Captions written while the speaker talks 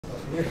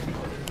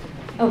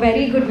A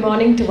very good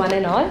morning to one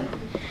and all.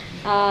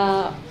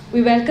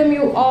 We welcome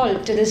you all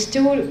to this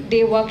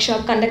 2-day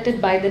workshop conducted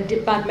by the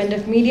Department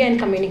of Media and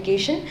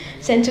Communication,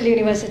 Central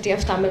University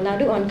of Tamil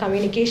Nadu on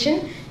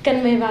Communication,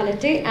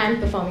 Conviviality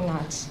and Performing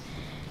Arts.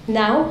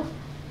 Now,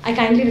 I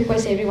kindly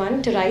request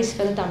everyone to rise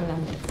for the Tamil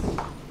Anthem.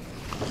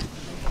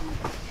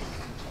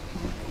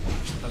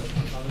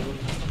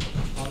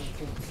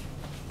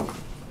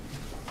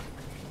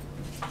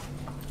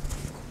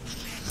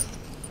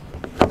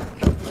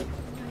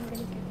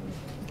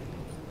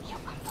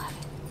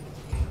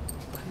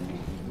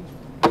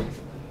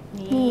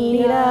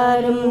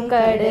 நீராரும்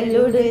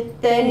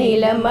கடலுடுத்த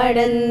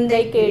நிலமடந்த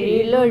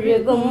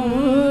கெழிலொழுகும்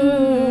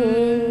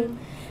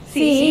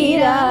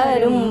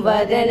சீராரும்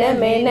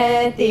வதனமென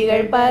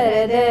திகழ்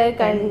பரத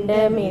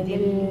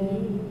கண்டமிதில்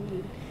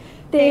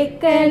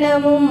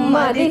தெக்கணமும்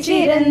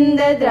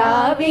அதிசிறந்த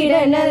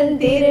திராவிடனல்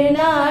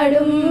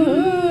திருநாடும்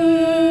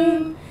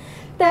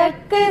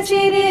தக்க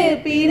சிறு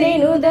பிறை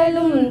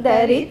நுதலும்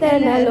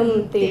தரித்தனலும்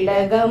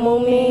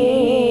திலகமுமே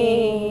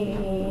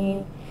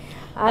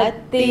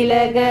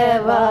அத்திலக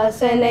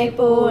வாசனை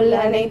போல்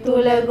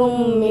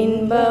அனைத்துலகும்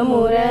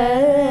இன்பமுற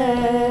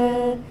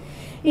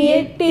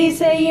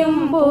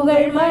எட்டிசையும்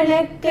புகழ்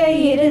மணக்க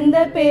இருந்த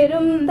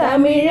பெரும்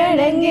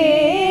தமிழனங்கே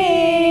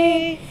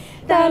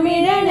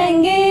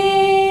தமிழனங்கே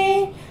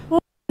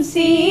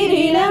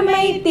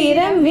சீரிழமை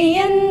திறம்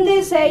வியந்து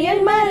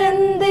செயல்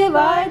மறந்து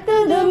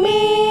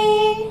வாழ்த்துதுமே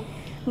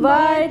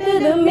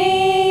வாழ்த்துதுமே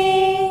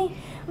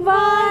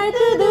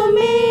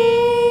வாழ்த்துதுமே.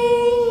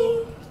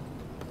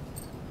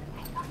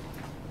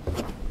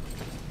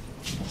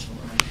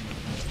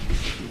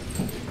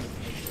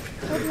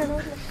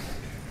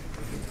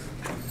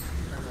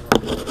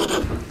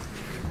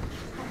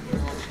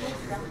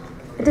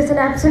 It is an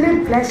absolute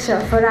pleasure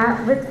for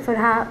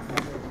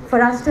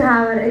us to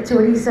have our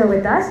HOD sir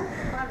with us.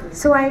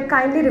 So I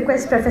kindly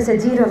request Professor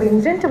G.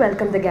 Ravindran to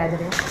welcome the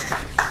gathering.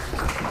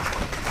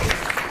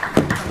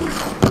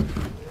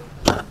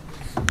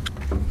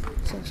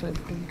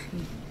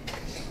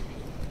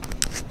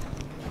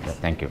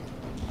 Thank you.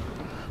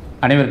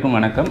 அனைவருக்கும்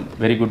வணக்கம்.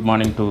 Very good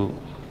morning to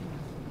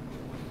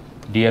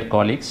dear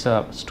colleagues,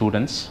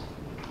 students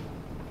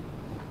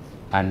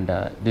and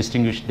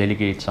distinguished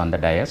delegates on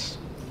the dais.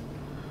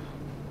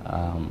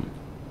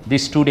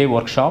 This 2-day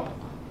workshop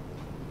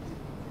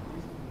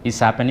is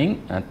happening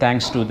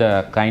thanks to the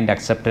kind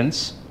acceptance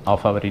of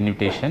our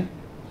invitation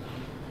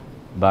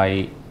by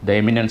the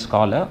eminent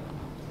scholar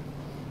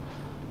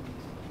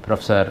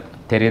Professor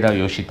Terada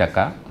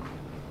Yoshitaka,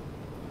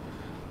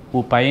 who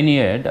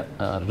pioneered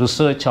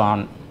research on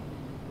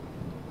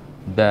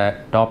the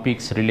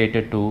topics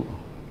related to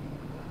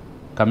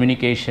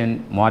communication,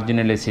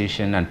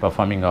 marginalization and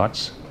performing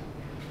arts,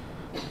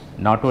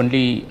 not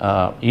only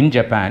in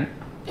Japan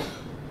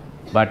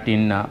but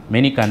in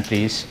many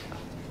countries,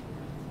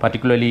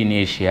 particularly in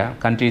Asia,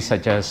 countries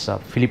such as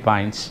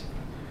Philippines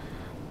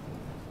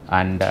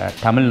and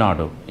Tamil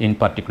Nadu in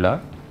particular.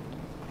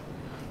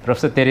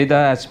 Professor Terada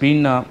has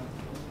been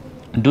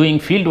doing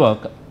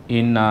fieldwork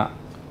in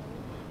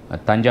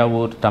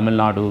Tanjavur, Tamil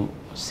Nadu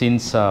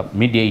since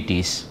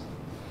mid-80s.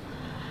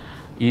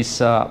 His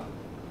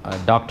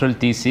doctoral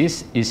thesis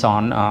is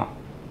on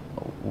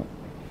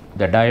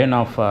the Dian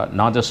of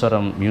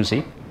Nadaswaram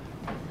music,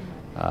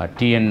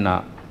 T.N.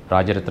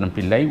 Rajaratnam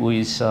Pillai, who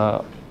is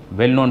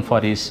well known for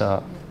his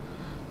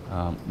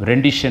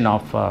rendition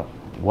of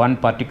one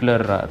particular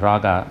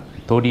raga,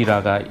 Todi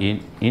raga in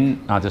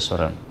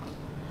Nadaswaram.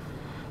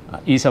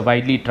 He is a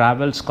widely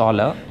travelled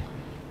scholar.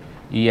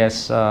 He has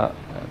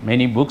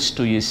many books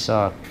to his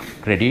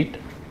credit.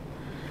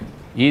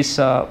 His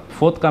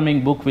forthcoming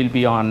book will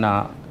be on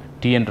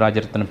T.N.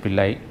 Rajaratnam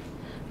Pillai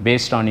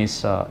based on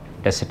his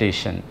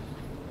dissertation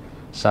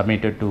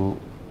submitted to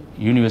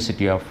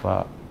University of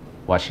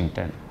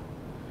Washington.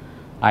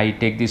 I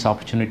take this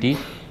opportunity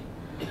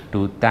to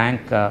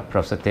thank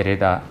Professor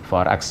Terada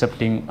for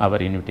accepting our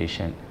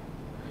invitation.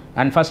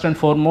 And first and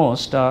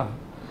foremost,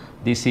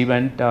 this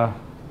event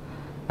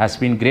has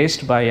been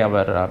graced by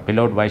our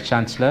beloved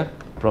Vice-Chancellor,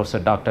 Professor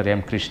Dr.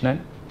 M. Krishnan,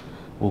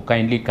 who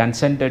kindly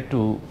consented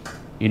to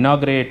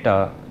inaugurate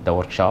the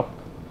workshop.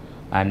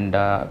 And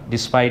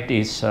despite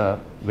his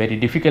very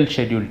difficult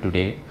schedule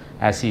today,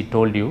 as he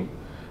told you,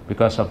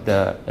 because of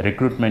the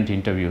recruitment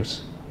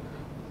interviews,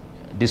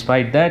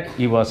 despite that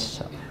he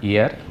was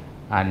here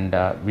and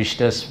wished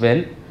us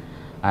well.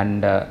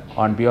 And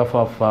on behalf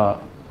of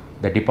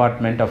the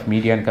Department of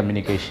Media and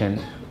Communication,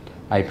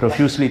 I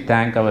profusely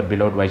thank our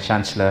beloved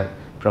Vice-Chancellor,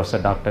 Professor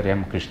Dr.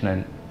 M.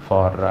 Krishnan,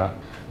 for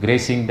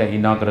gracing the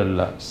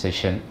inaugural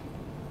session.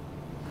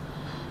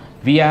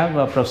 We have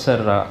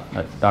Professor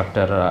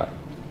Dr.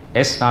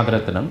 S.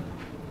 Nagarathinam,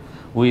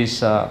 who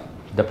is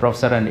the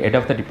professor and head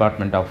of the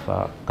Department of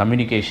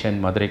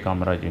Communication, Madurai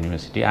Kamaraj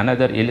University,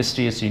 another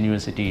illustrious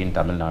university in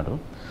Tamil Nadu.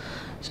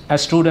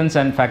 As students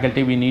and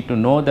faculty, we need to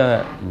know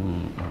the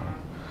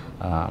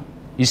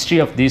history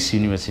of these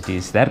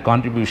universities, their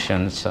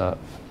contributions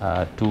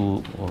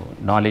to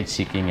knowledge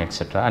seeking,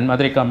 etc. And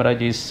Madurai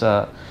Kamaraj is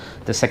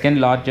the second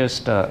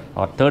largest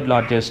or third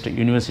largest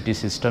university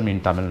system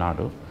in Tamil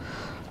Nadu.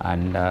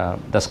 And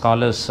the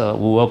scholars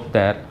who worked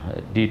there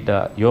did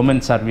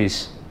yeoman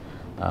service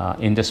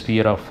in the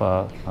sphere of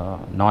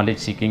knowledge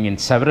seeking in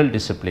several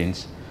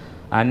disciplines.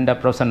 And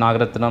Professor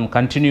Nagarathinam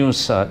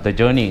continues the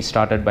journey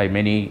started by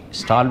many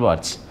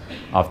stalwarts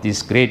of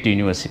this great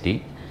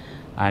university.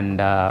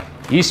 And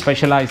he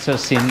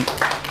specializes in,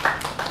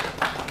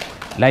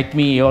 like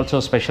me, he also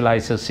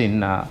specializes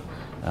in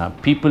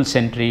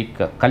people-centric,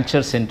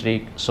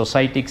 culture-centric,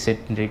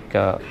 society-centric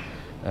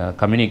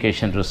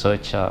communication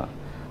research.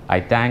 I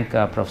thank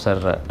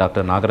Professor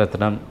Dr.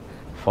 Nagarathinam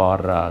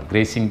for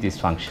gracing this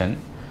function.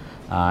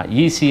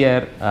 He is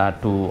here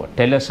to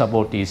tell us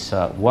about his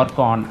work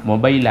on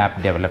mobile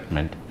app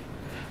development.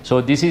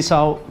 So this is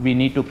how we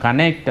need to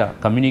connect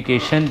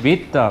communication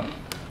with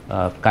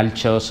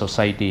culture,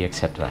 society,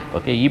 etc.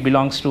 Okay, he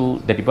belongs to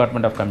the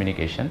Department of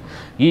Communication.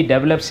 He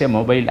develops a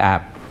mobile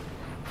app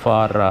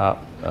for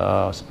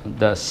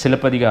the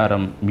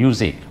Silapadigaram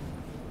music.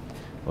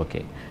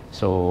 Okay,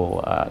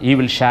 so he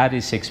will share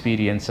his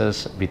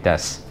experiences with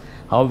us,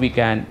 how we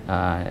can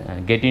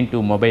get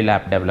into mobile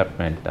app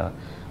development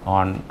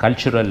on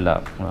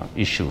cultural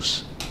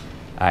issues.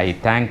 I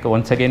thank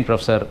once again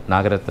Professor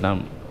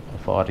Nagarathinam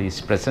for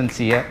his presence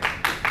here.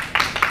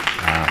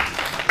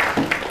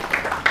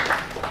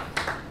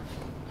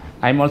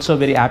 I am also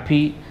very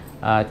happy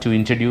to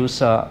introduce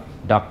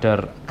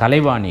Dr.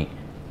 Kalaivani,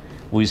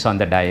 who is on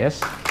the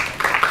dais.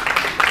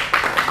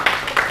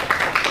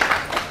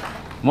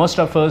 Most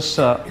of us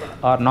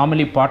are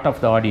normally part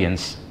of the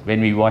audience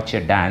when we watch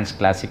a dance,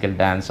 classical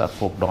dance or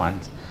folk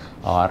dance,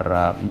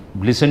 or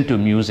listen to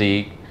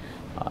music,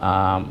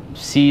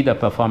 see the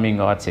performing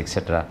arts,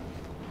 etc.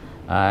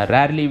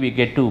 Rarely we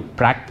get to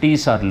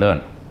practice or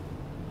learn.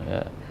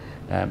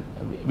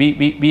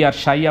 We are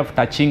shy of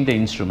touching the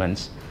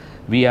instruments.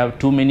 We have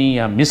too many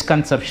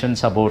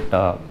misconceptions about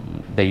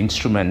the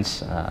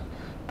instruments,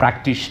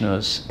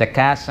 practitioners, the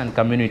castes and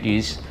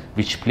communities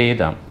which play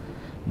them.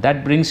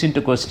 That brings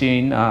into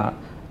question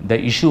the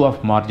issue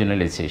of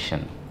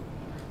marginalization.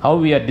 How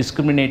we are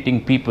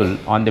discriminating people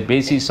on the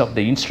basis of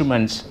the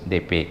instruments they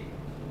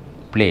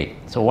play.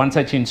 So one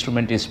such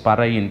instrument is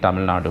Parai in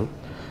Tamil Nadu,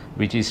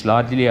 which is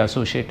largely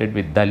associated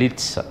with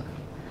Dalits.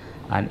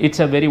 And it's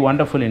a very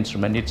wonderful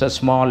instrument. It's a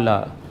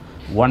small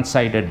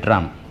one-sided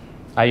drum.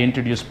 I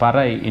introduced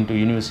Parai into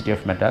University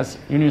of Madras.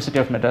 University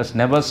of Madras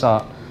never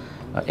saw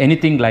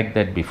anything like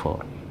that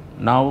before.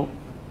 Now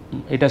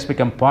it has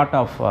become part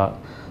of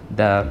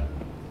the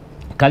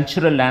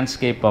cultural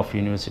landscape of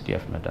University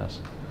of Madras,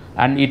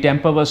 and it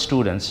empowers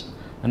students.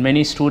 And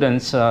many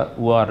students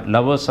who are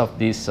lovers of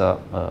this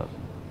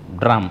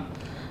drum,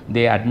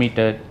 they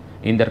admitted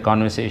in their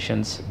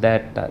conversations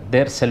that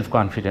their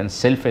self-confidence,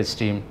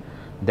 self-esteem,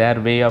 their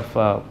way of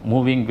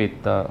moving with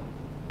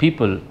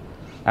people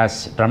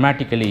has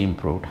dramatically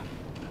improved.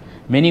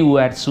 Many who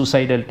had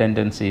suicidal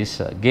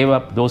tendencies gave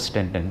up those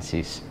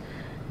tendencies.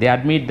 They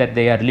admit that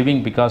they are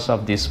living because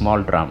of this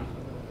small drum.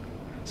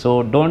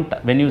 So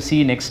when you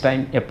see next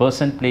time a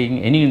person playing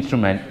any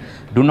instrument,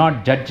 do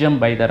not judge them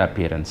by their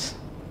appearance.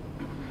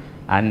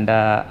 And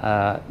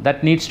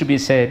that needs to be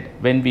said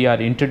when we are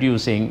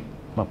introducing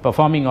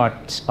performing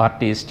arts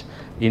artists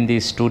in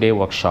this two-day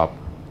workshop.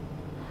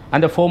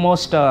 And the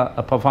foremost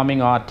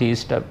performing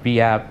artist we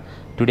have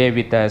today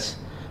with us,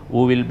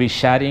 who will be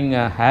sharing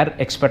her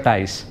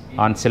expertise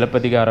on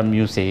Silapadigaram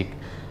music,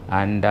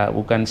 and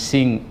who can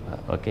sing.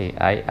 Okay,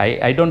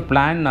 I don't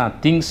plan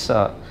things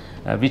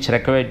which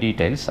require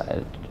details.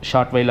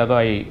 Short while ago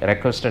I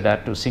requested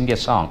her to sing a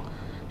song.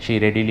 She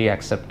readily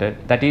accepted.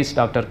 That is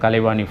Dr.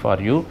 Kalaivani for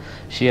you.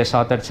 She has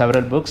authored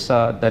several books.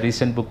 The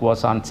recent book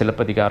was on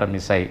Silapadigaram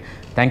Isai.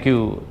 Thank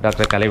you,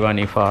 Dr.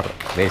 Kalaivani, for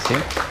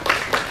raising.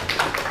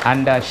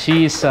 And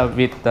she is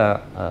with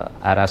her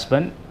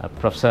husband,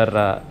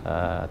 Professor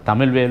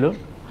Tamilvelu,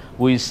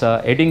 who is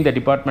heading the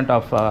Department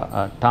of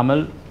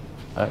Tamil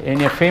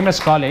in a famous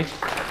college.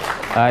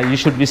 You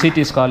should visit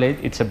his college.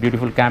 It's a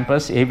beautiful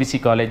campus,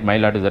 ABC College,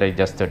 Mayiladurai,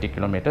 just 30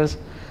 kilometers.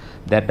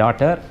 Their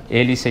daughter,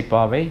 Ezhisai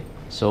Pavai.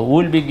 So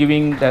we will be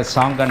giving the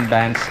song and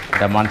dance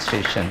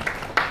demonstration.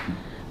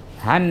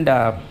 And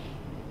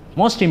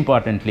most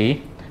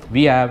importantly,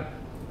 we have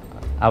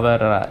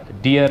our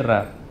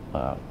dear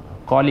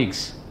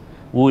colleagues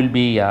who will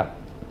be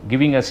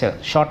giving us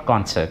a short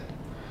concert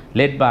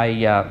led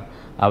by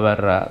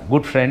our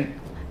good friend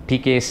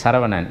T.K.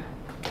 Saravanan.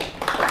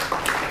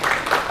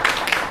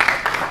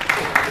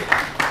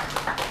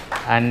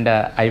 And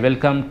I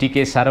welcome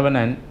T.K.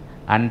 Saravanan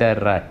and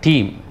their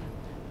team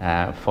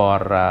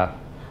for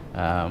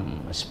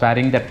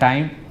sparing the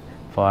time,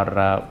 for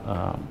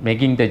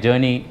making the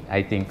journey.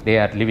 I think they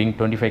are living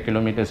 25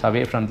 kilometers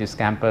away from this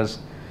campus,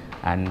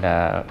 and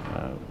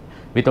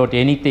without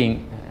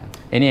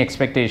any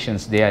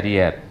expectations, they are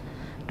here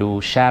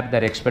to share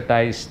their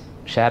expertise,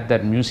 share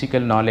their musical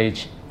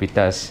knowledge with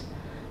us,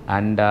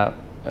 and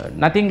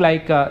nothing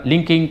like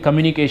linking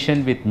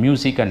communication with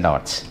music and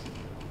arts.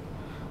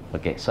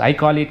 Okay, so I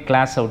call it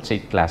class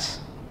outside class.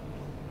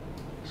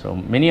 So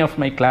many of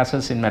my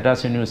classes in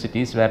Madras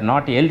universities were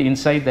not held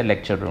inside the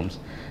lecture rooms.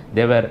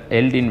 They were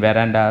held in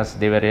verandas,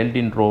 they were held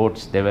in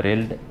roads, they were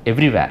held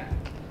everywhere.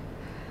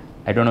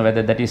 I don't know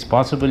whether that is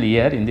possible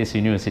here in this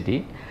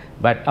university,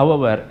 but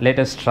however, let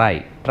us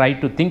try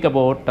to think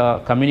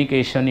about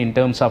communication in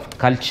terms of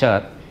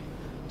culture,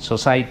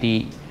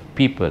 society,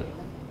 people.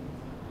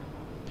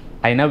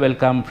 I now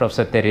welcome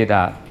Professor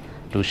Terada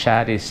to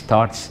share his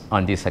thoughts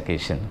on this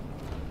occasion.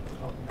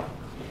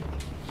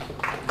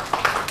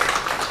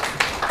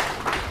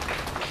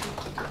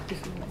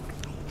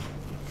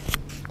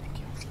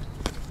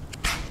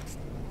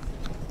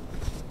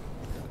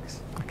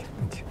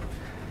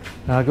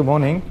 Good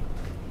morning.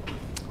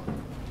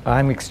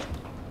 I'm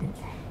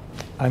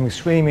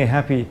extremely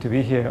happy to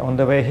be here. On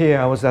the way here,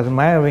 I was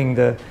admiring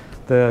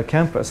the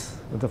campus,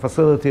 the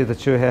facility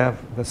that you have,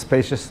 the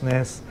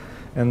spaciousness,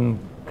 and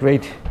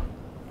great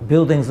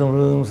buildings and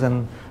rooms.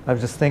 And I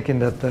was just thinking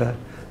that the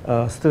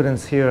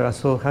students here are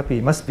so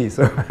happy, must be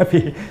so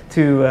happy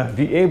to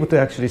be able to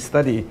actually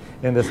study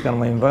in this kind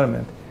of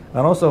environment.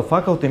 And also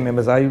faculty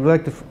members, I would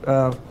like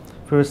to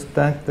first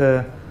thank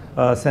the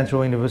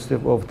Central University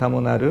of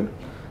Tamil Nadu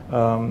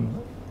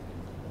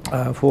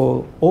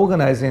for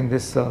organizing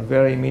this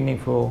very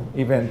meaningful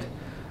event,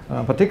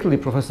 particularly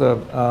Professor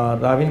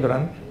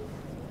Ravindran.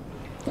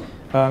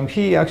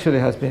 He actually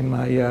has been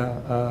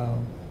my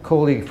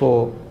colleague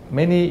for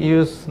many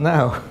years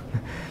now.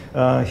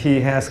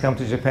 He has come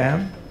to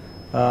Japan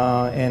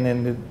and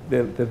in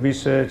the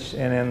research,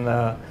 and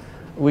then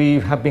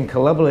we have been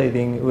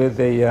collaborating with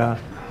the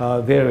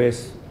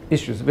various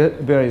issues,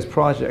 various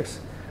projects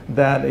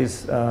that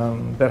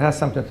has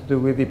something to do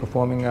with the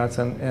performing arts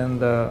and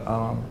the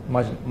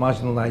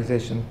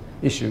marginalization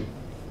issue.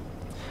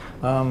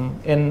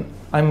 And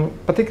I'm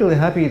particularly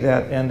happy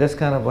that in this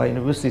kind of a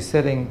university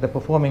setting, the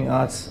performing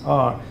arts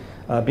are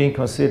being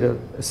considered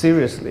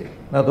seriously.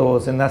 In other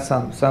words, and that's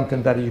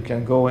something that you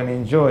can go and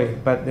enjoy,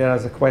 but there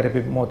is quite a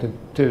bit more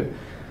to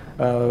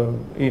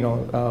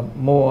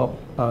more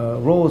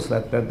roles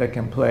that they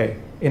can play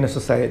in a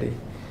society.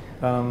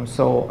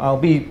 So I'll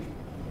be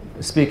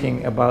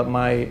speaking about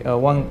my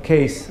one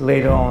case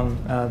later on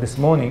this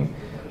morning,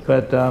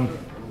 but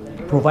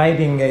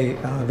providing a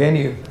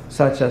venue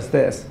such as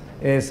this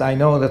I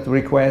know that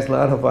requires a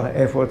lot of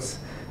efforts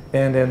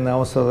and then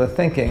also the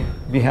thinking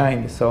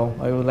behind. So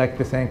I would like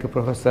to thank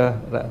Professor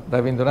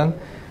Ravindran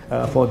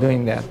for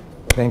doing that.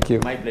 Thank you.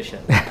 My pleasure.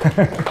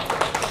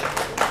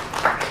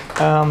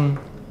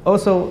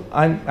 Also,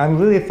 I'm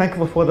really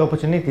thankful for the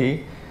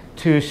opportunity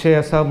to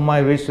share some of my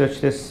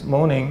research this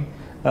morning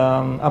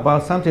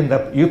about something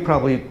that you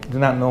probably do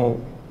not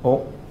know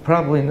or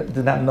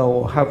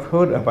have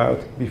heard about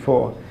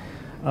before.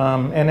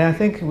 And I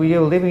think we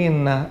are living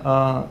in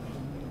an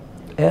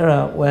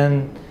era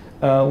when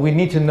we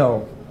need to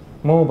know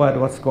more about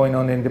what's going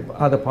on in the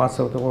other parts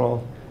of the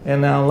world.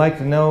 And I'd like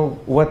to know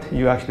what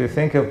you actually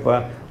think of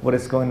what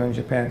is going on in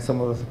Japan,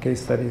 some of the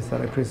case studies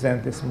that I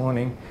present this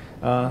morning.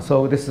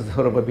 So this is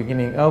sort of a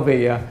beginning of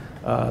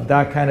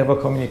that kind of a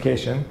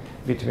communication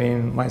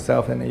between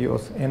myself and the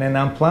youth. And then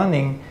I'm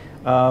planning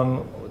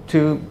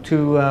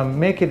to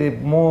make it a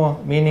more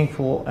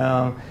meaningful,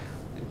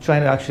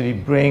 trying to actually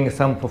bring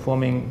some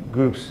performing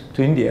groups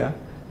to India,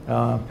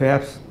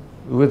 perhaps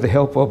with the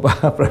help of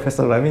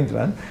Professor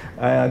Ravindran.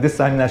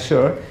 This I'm not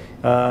sure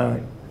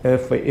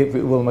if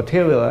it will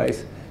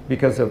materialize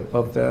because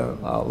of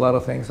a lot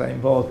of things are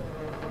involved.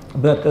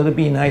 But it would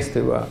be nice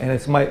to, and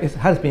it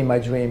has been my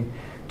dream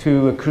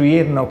to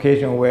create an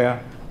occasion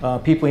where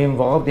people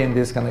involved in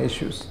these kind of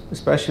issues,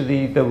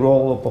 especially the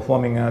role of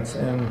performing arts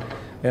and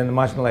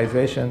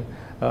marginalization,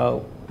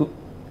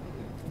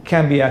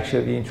 can be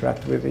actually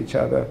interact with each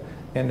other.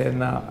 And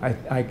then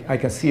I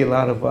can see a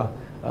lot of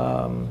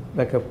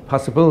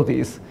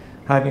possibilities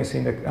having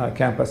seen the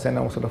campus and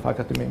also the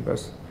faculty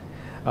members.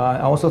 I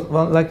also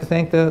would like to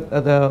thank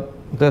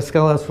the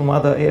scholars from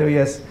other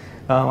areas.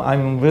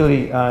 I'm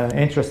really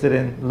interested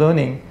in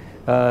learning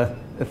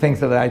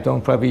things that I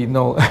don't probably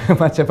know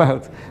much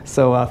about.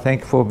 So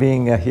thank you for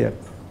being here.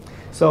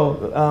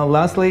 So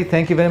lastly,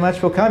 thank you very much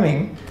for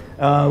coming.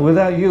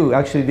 Without you,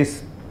 actually,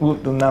 this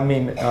would not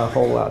mean a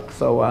whole lot.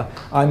 So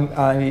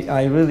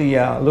I really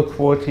look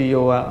forward to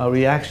your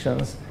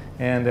reactions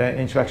and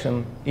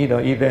interaction, either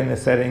in the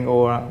setting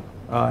or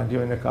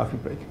during the coffee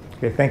break.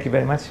 Okay, thank you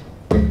very much.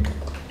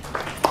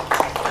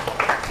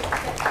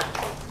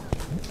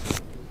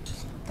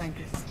 Thank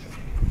you.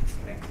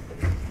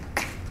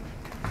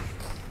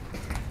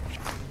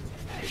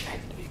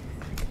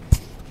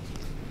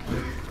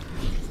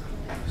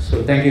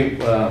 So thank you,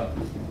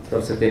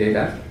 Professor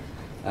Terada.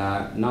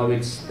 Now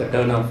it's the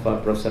turn of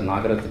Professor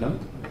Nagarathinam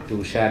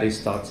to share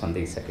his thoughts on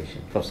this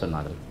occasion. Professor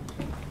Nagarathinam.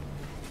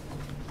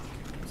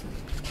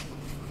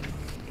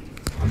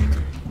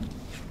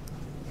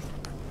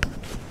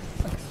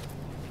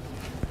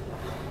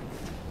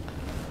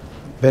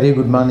 Very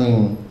good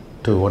morning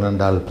to one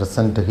and all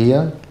present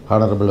here.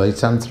 Honorable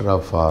Vice-Chancellor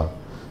of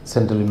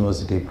Central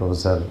University,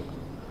 Professor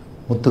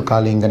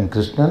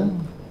Krishnan,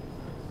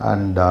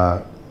 and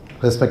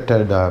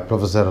respected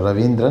Professor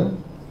Ravindran,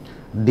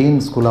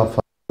 Dean School of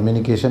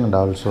Communication and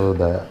also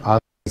the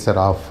organizer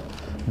of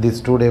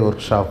this 2-day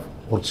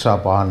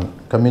workshop on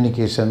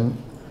communication,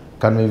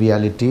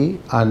 conviviality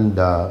and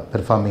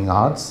performing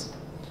arts,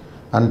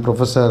 and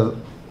Professor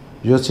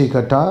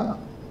Yoshitaka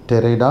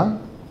Terada,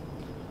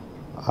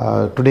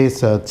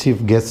 today's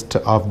chief guest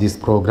of this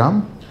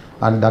program,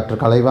 and Dr.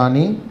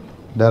 Kalaivani,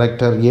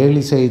 Director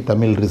Ezhisai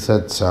Tamil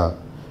Research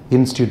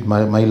Institute,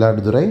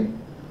 Madurai,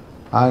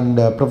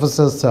 and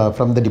professors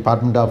from the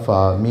Department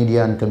of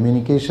Media and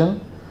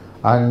Communication,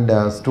 and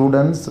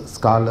students,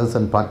 scholars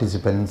and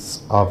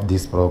participants of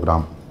this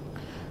program.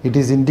 It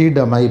is indeed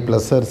my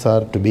pleasure,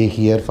 sir, to be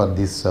here for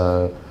this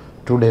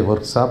 2-day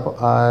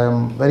workshop. I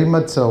am very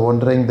much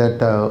wondering that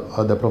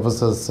the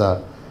professor's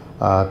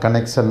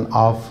connection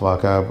of,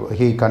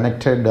 he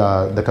connected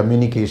the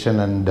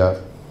communication and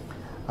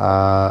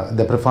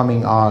the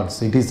performing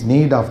arts. It is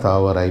need of the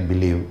hour, I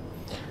believe.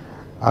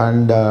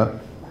 And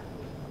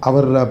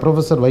our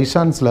Professor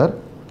Vice-Chancellor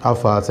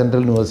of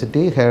Central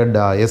University had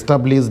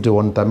established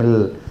one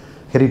Tamil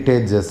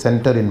Heritage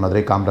Center in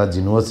Madurai Kamaraj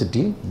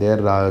University.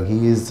 There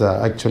he is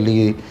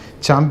actually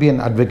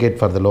champion advocate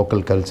for the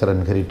local culture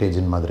and heritage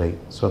in Madurai.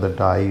 So that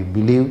I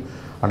believe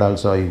and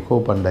also I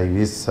hope and I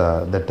wish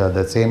that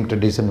the same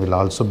tradition will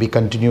also be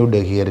continued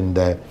here in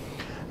the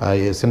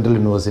Central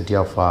University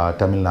of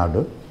Tamil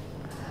Nadu.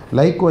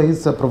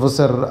 Likewise,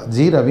 Professor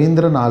G.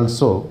 Ravindran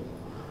also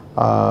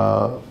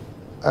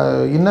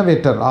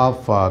innovator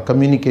of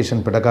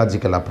communication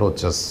pedagogical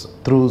approaches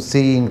through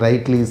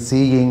rightly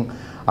seeing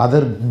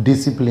other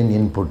discipline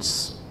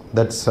inputs.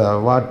 That's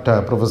what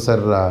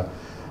Professor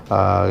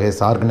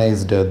has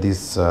organized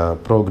this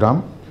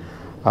program.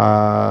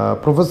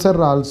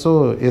 Professor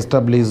also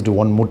established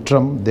one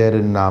Muttram there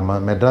in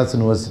Madras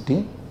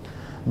University,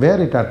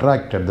 where it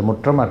attracted, the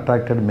Muttram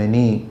attracted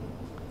many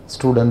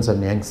students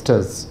and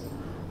youngsters,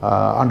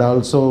 and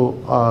also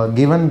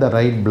given the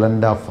right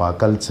blend of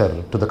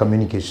culture to the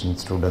communication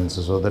students,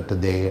 so that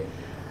they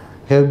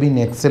have been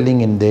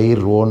excelling in their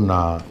own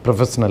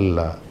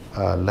professional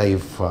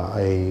life.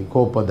 I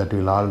hope that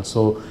will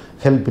also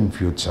help in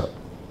future.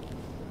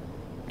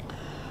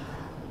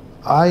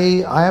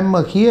 I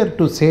am here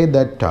to say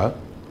that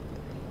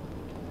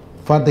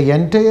for the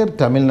entire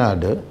Tamil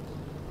Nadu,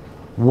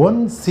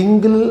 one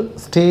single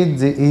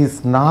stage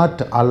is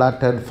not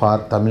allotted for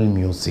Tamil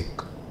music.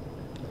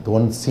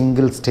 One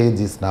single stage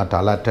is not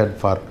allotted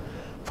for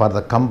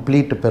the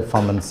complete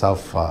performance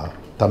of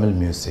Tamil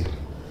music.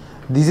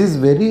 This is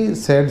very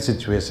sad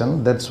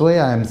situation. That's why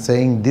I am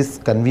saying this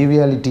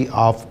conviviality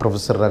of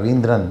Professor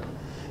Ravindran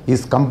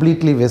is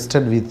completely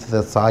vested with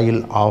the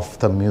soil of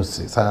the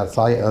music,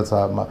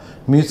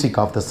 music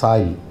of the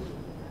soil.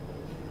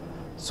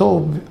 So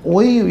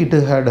why it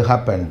had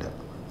happened?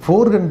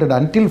 400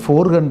 until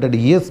 400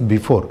 years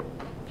before.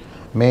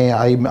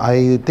 I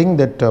think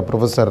that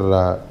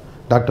Professor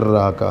Dr.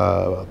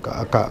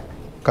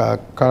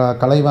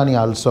 Kalaivani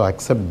also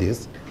accept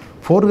this.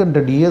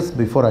 400 years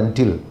before,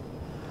 until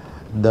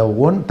the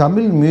one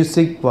Tamil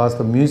music was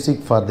the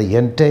music for the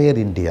entire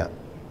India.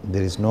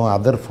 There is no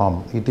other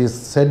form. It is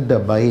said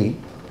by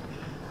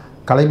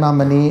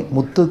Kalaimamani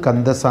Muthu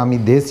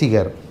Kandasamy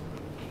Desigar.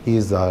 He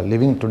is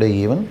living today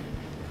even,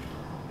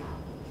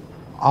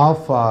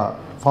 of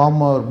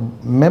former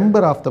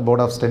member of the Board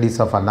of Studies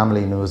of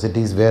Annamalai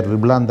Universities, where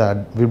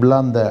Viblanda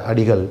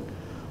Adigal,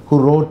 who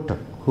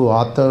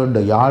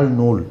authored Yal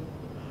Nool,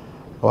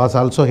 was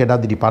also head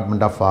of the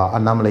Department of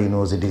Annamalai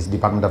University's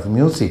Department of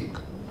Music,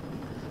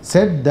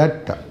 said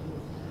that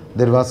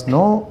there was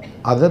no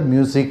other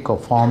music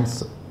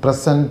forms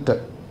present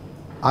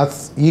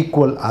as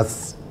equal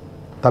as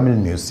Tamil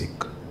music.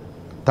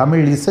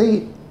 Tamil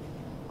Isai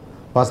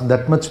was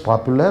that much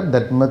popular,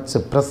 that much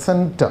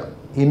present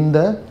in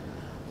the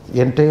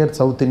entire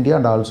South India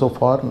and also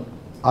for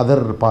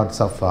other parts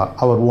of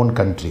our own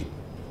country.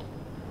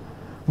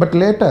 But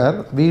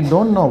later, we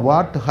don't know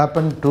what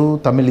happened to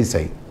Tamil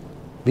Isai.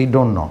 We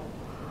don't know.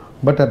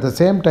 But at the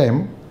same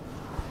time,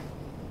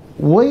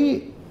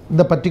 why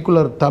the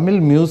particular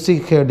Tamil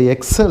music had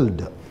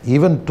excelled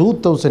even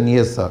 2000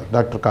 years.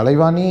 Dr.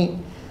 Kalaivani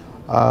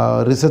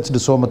researched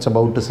so much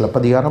about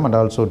Silapadigaram, and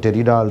also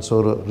Terada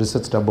also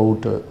researched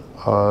about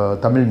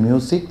Tamil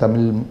music,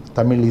 Tamil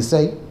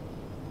Isai.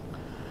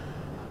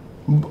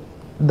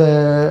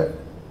 The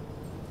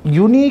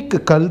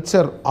unique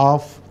culture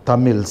of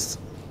Tamils,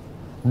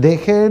 they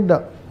had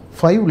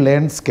 5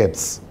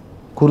 landscapes: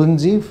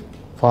 Kurunji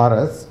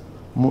forest,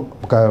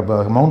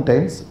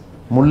 mountains,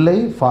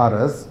 Mullai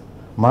forest,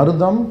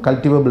 Marudam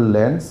cultivable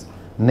lands,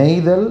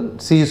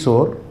 Neithal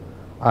seashore,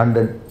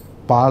 and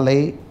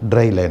Palai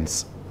dry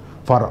lands.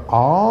 For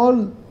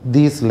all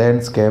these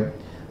landscape,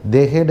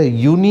 they had a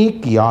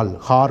unique yal,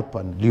 harp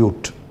and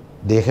lute.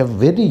 They have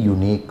very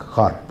unique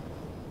harp.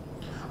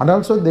 And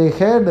also they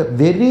had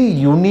very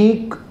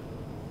unique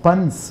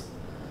puns.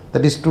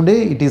 That is,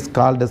 today it is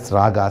called as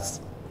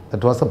ragas.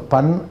 That was a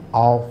pun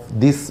of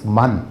this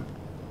man.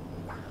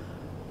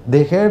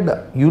 They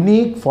had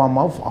unique form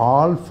of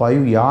all 5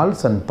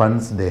 yals and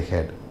puns they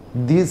had.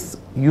 This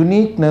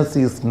uniqueness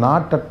is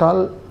not at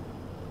all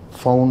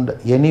found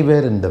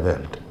anywhere in the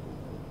world.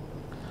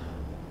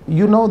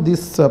 You know,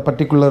 this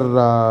particular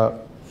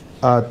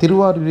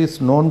Thiruvarur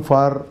is known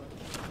for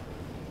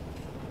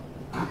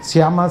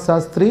Syama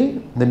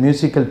Sastri, the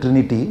musical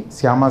trinity,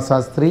 Syama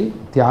Sastri,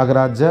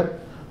 Tyagarajar,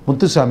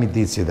 Muthuswami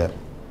Deeshidhar.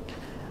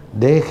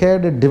 They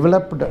had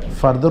developed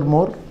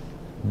furthermore,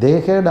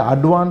 they had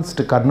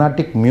advanced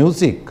Carnatic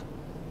music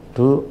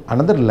to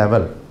another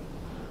level.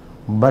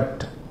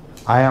 But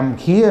I am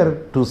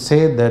here to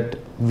say that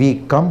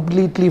we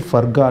completely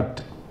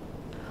forgot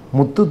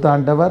Muthu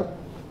Tandavar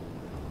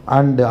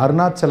and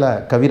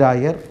Arunachala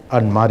Kavirayar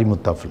and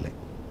Marimutha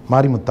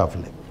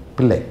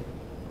Pillai.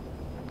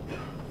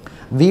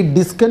 We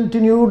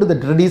discontinued the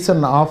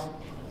tradition of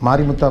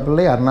Marimutha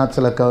Pillai,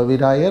 Arunachala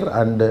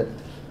Kavirayar and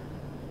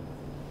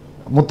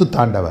Muthu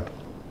Tandavar.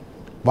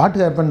 What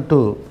happened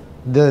to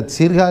the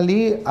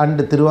Sirgali and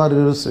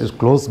Thiruvarur is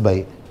close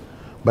by,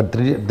 but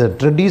the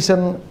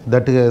tradition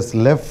that is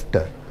left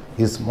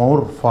is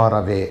more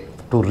far away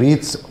to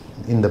reach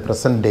in the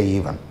present day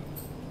even.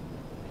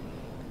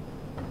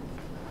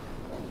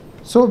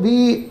 So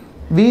we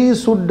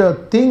should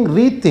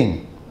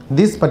rethink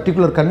this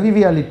particular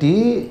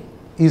conviviality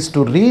is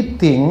to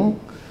rethink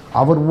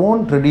our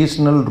own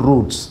traditional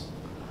roots.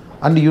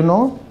 And you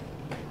know,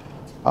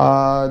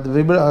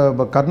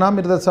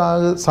 Karnamrita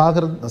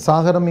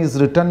Sagaram is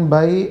written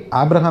by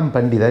Abraham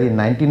Pandidar in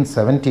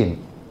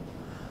 1917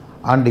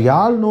 and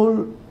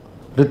Yalnul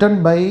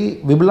written by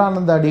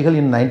Vibhulananda Adigal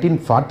in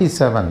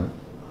 1947.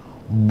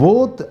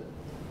 Both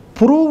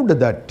proved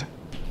that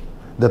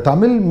the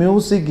Tamil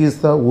music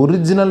is the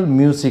original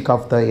music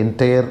of the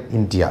entire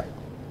India,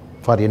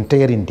 for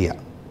entire India.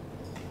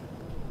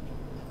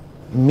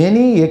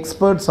 Many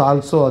experts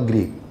also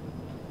agree,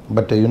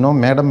 but you know,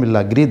 Madam will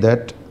agree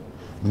that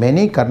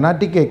many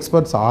Carnatic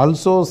experts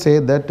also say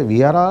that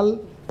we are all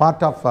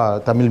part of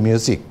Tamil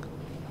music.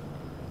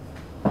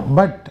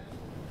 But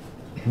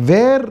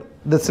where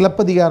the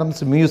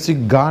Silappadigaram's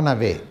music gone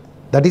away?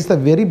 That is the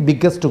very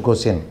biggest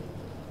question.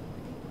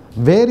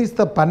 Where is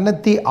the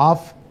Pannati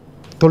of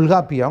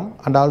Tolgapiyam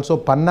and also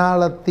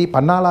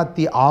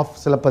Pannalati of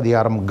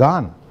Silappadigaram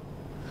gone?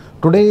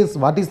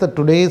 What is the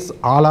today's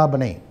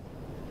Alabane?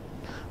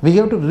 We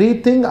have to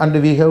rethink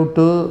and we have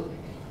to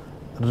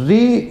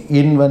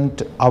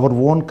reinvent our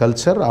own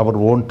culture, our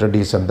own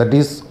tradition. That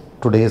is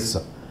today's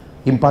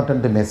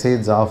important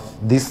message of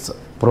this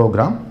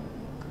program.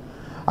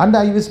 And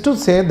I wish to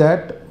say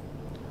that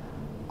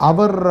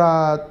our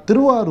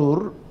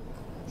Thiruvarur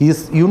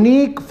is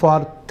unique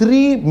for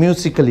 3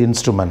 musical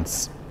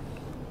instruments.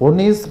 One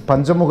is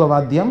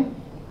Panchamugavadyam,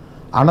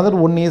 another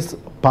one is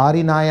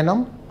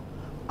Parinayanam,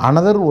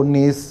 another one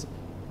is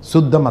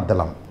Suddha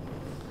Maddalam.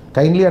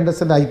 Kindly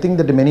understand, I think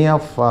that many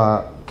of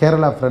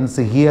Kerala friends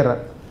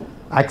here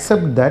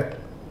accept that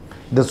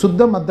the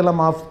Suddha Maddalam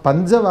of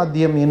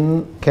Panchavadyam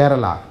in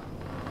Kerala.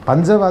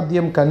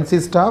 Panchavadyam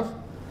consists of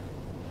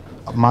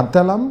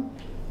Maddalam,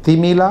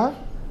 Thimila,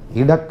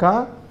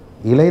 Idakka,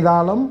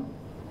 Ilaidalam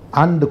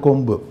and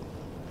Kombu.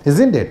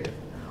 Isn't it?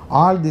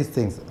 All these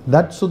things.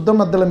 That Suddha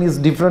Maddalam is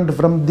different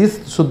from this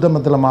Suddha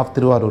Maddalam of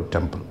Thiruvarur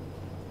temple.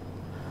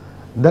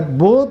 That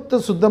both the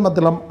Suddha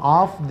Maddalam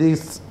of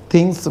these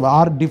things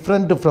are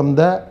different from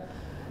the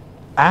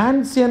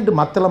ancient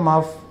Maddalam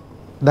of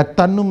the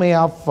Tannumai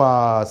of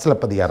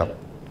Silappadigaram.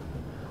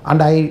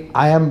 And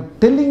I am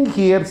telling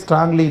here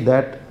strongly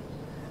that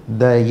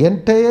the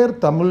entire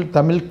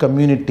Tamil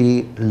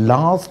community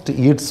lost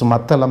its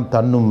Mathalam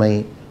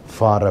Tannumai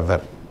forever.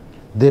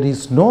 There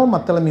is no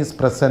Mathalam is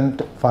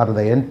present for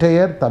the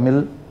entire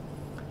Tamils.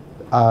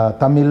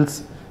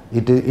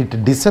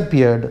 It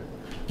disappeared.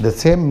 The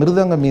same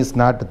Mridangam is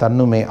not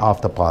Tannumai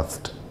of the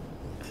past.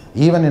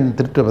 Even in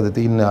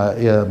Tirupati, in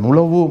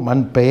Mulavu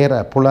Man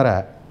Pera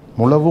Pulara,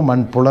 Mulavu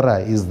Man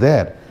Pulara is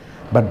there.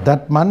 But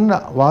that man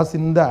was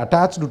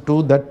attached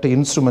to that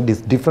instrument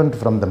is different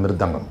from the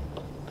Mridangam.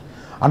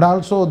 And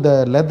also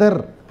the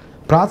leather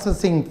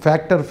processing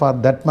factor for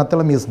that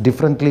Mathalam is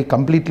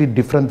completely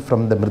different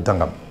from the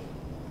Mridangam.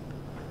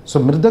 So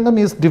Mridangam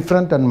is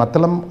different and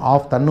Mathalam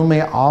of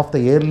Tannumai of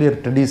the earlier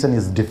tradition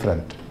is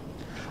different.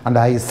 And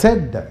I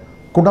said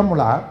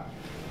Kudamula,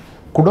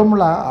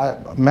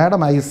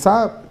 Madam, I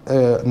saw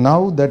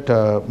now that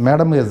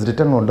Madam has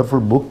written a wonderful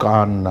book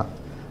on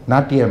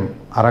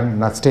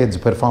Natyam stage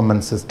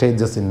performances,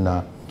 stages in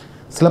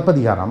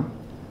Silappadigaram.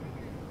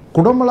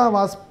 Kudamala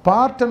was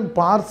part and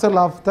parcel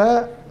of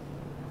the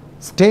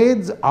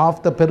stage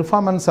of the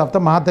performance of the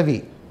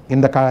Madhavi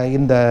in the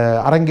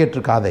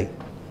Arangetru Kadai.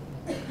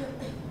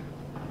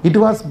 It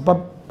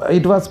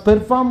was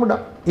performed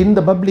in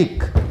the public,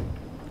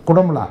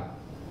 Kudamala.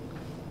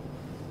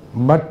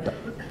 But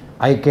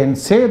I can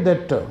say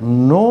that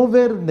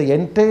nowhere in the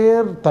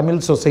entire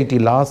Tamil society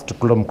lost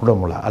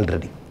Kudamala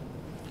already.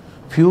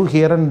 Few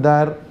here and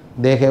there,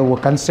 they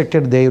have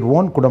constructed their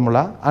own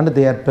Kudamala and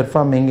they are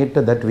performing it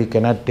that we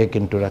cannot take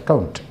into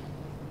account.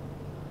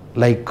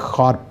 Like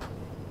harp,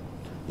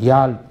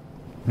 yal,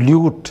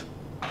 lute,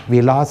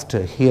 we lost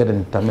here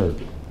in Tamil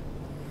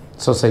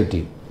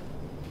society.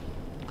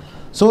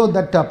 So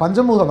that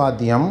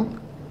Panchamugavadyam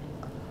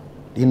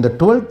in the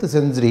 12th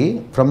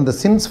century,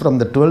 since from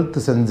the 12th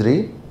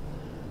century,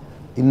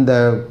 in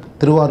the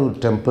Thiruvarur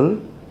temple,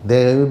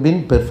 they have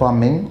been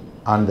performing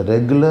on the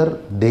regular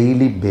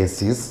daily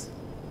basis,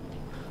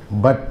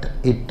 but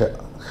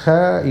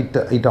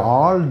it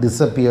all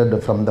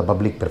disappeared from the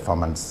public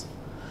performance.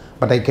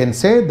 But I can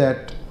say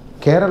that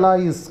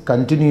Kerala is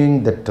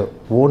continuing that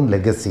own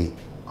legacy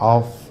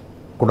of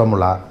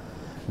Kudamula.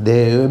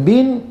 They have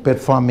been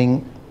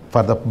performing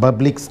for the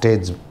public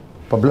stage,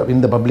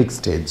 in the public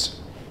stage.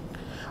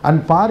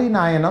 And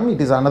Parinayanam,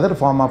 it is another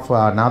form of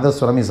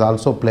Nadaswaram, is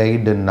also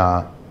played in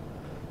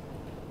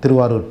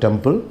Thiruvarur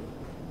temple.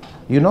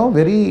 You know,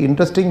 very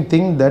interesting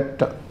thing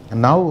that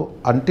now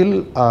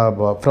until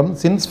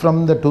since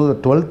from the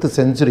 12th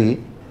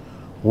century,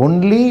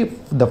 only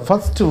the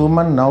first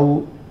woman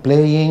now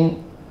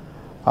playing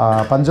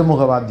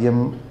Panjamugha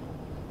Vadyam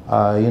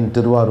in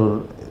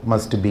Thiruvarur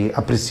must be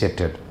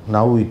appreciated.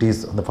 Now it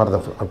is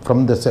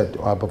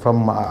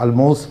from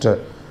almost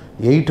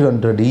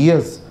 800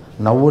 years.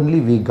 Now only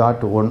we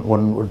got two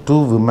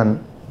women.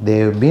 They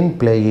have been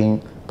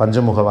playing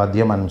Panjamugha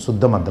Vadyam and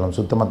Suddhamadalam.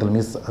 Suddhamadalam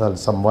is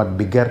somewhat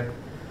bigger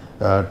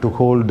to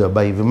hold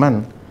by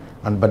women,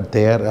 but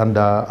there and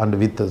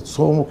with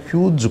so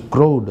huge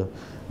crowd,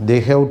 they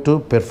have to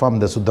perform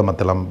the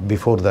Suddhamadalam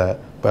before the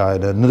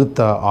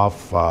Nritta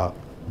of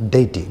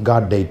deity,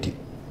 god deity.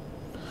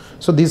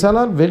 So these all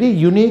are very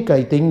unique.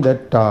 I think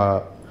that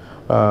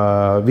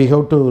we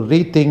have to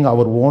rethink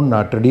our own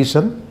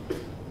tradition.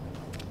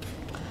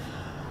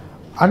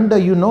 And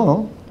you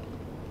know,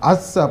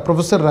 as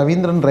Professor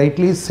Ravindran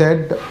rightly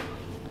said,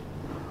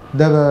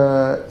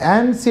 the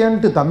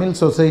ancient Tamil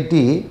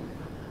society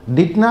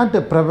did not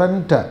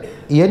prevent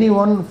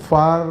anyone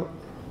for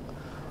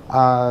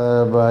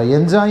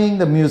enjoying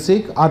the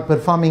music or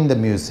performing the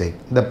music.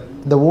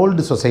 The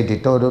old society,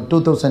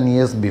 2000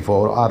 years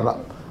before or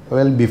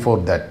well before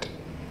that.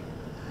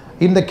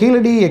 In the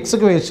Keeladi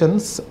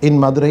excavations in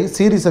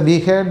Madurai, we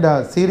had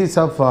a series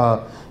of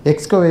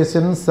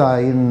excavations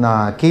in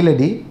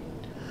Keeladi,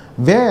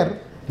 where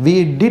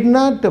we did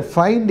not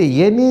find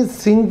any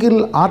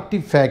single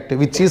artifact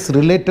which is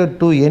related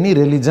to any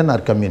religion or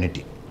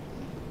community.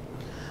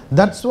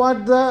 That's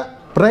what the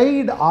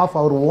pride of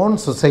our own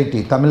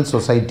society, Tamil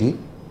society.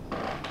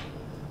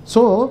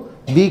 So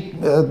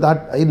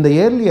that in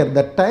the earlier,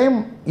 that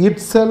time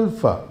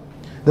itself,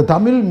 the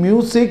Tamil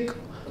music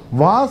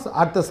was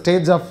at the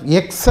stage of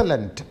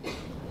excellent.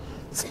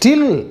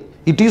 Still,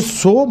 it is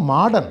so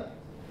modern.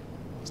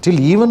 Still,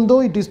 even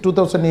though it is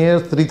 2000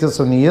 years,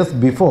 3000 years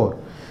before,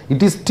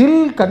 it is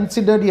still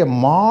considered a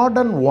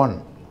modern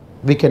one.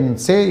 We can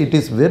say it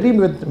is very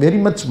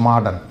much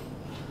modern.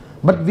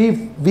 But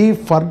we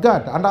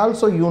forgot, and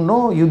also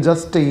you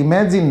just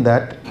imagine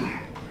that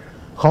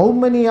how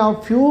many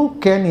of you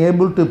can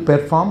able to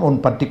perform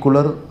on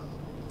particular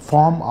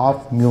form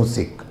of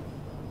music.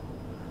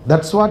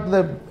 That's what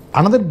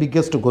another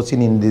biggest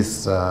question in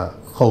this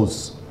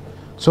house.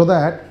 So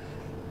that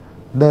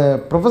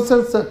the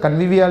professor's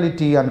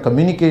conviviality and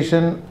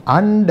communication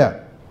and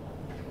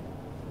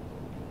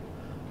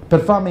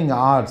performing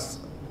arts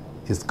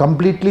is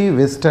completely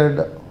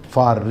wasted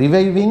for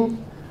reviving,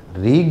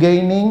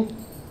 regaining,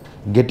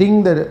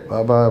 getting the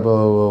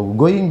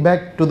going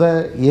back to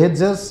the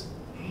ages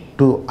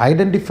to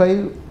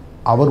identify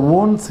our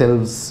own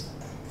selves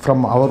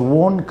from our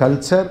own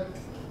culture,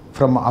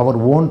 from our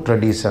own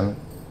tradition,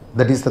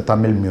 that is the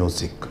Tamil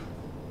music.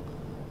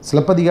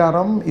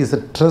 Silappathigaram is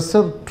a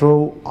treasure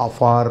trove of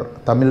our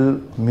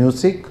Tamil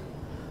music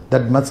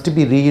that must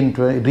be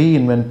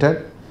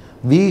reinvented.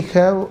 We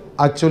have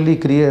actually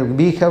composed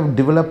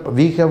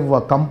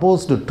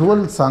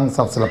 12 songs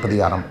of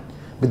Silappathigaram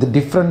with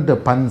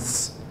different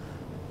puns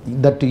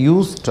that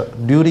used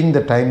during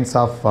the times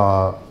of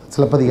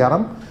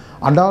Silappathigaram,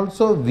 and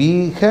also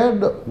we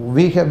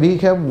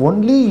have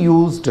only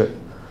used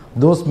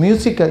those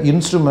musical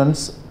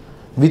instruments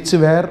which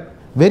were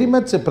very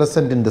much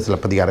present in the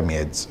Silappathigaram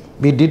age.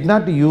 We did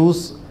not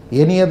use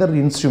any other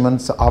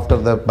instruments after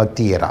the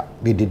Bhakti era.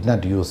 We did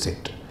not use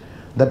it.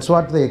 That's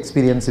what the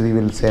experience we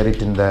will share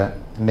it in the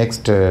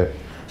next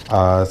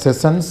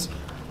sessions.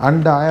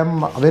 And I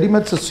am very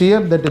much sure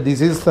that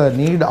this is the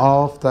need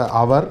of the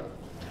hour.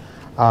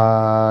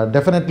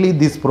 Definitely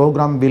this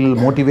program will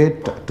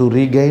motivate to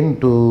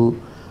regain to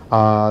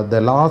the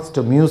lost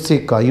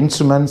music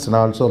instruments and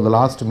also the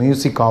lost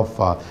music of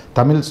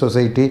Tamil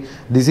society.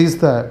 This is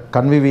the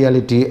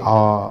conviviality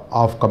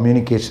of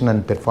communication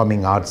and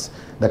performing arts.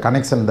 The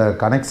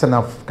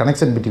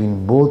connection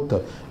between both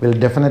will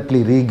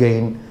definitely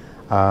regain,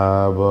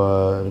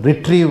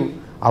 retrieve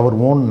our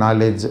own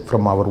knowledge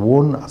from our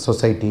own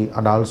society,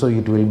 and also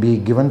it will be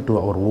given to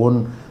our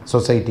own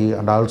society,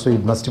 and also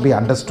it must be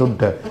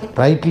understood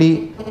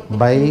rightly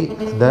by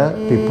the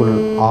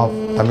people of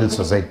Tamil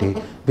society.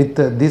 With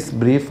this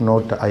brief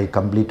note, I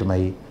complete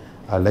my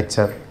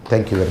lecture.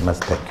 Thank you very much.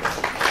 Thank you.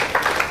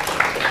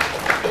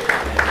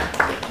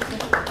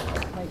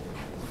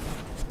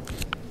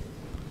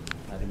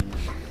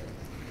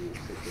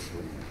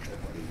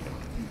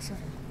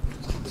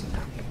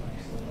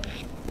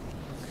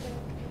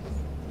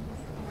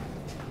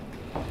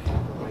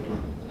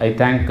 I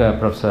thank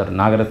Professor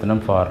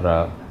Nagarathinam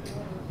for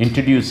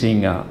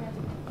introducing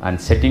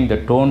and setting the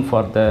tone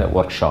for the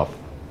workshop.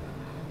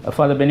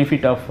 For the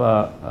benefit of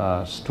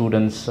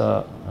students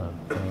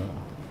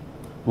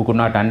who could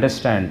not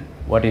understand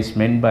what is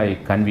meant by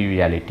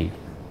conviviality.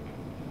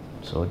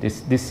 So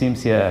this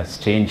seems a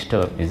strange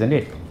term, isn't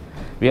it?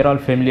 We are all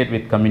familiar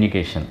with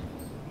communication.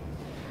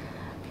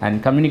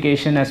 And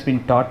communication has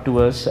been taught to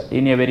us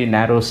in a very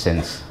narrow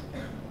sense.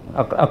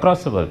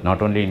 Across the world,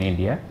 not only in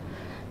India,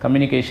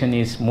 communication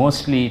is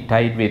mostly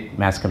tied with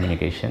mass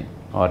communication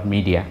or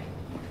media.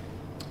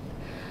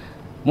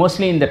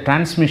 Mostly in the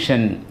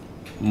transmission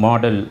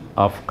model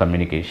of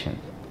communication.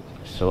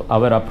 So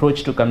our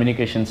approach to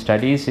communication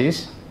studies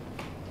is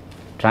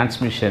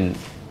transmission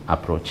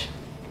approach.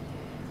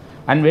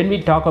 And when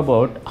we talk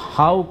about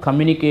how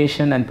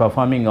communication and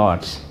performing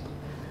arts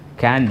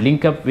can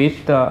link up with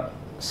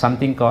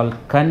something called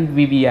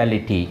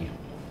conviviality,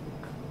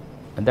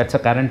 and that's a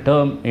current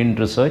term in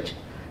research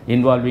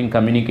involving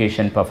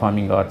communication,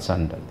 performing arts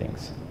and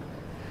things.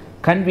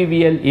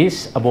 Convivial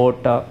is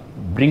about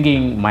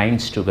bringing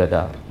minds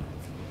together.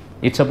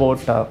 It's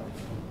about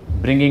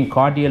bringing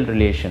cordial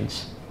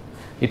relations.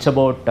 It's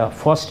about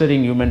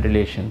fostering human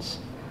relations.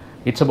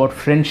 It's about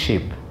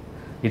friendship.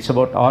 It's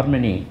about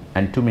harmony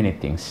and too many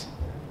things.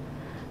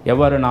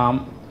 எவ்வாறு நாம்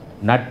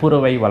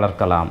நட்புறவை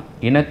வளர்க்கலாம்,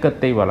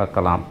 இணக்கத்தை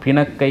வளர்க்கலாம்,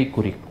 பிணக்கை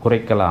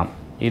குறைக்கலாம்,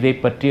 இதை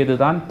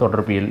பற்றியதுதான்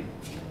தொடர்பியல்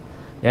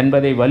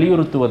என்பதை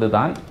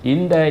வலியுறுத்துவதுதான்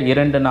இந்த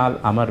 2 நாள்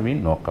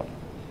அமர்வின் நோக்கம்.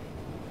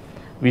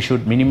 We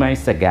should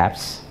minimize the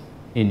gaps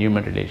in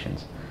human relations.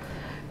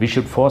 We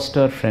should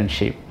foster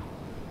friendship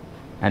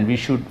and we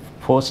should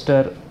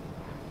foster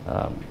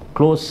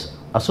close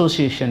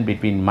association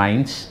between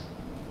minds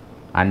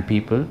and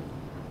people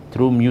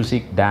through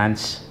music,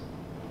 dance,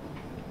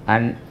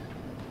 and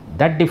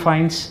that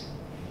defines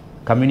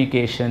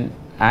communication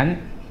and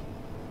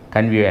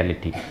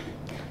conviviality.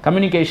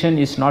 Communication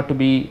is not to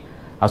be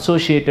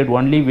associated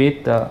only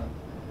with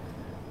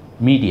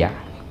media,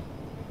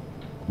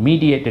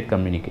 mediated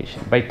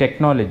communication by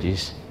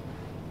technologies.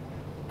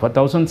 For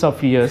thousands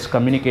of years,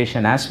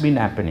 communication has been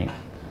happening,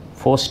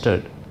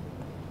 fostered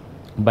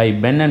by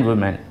men and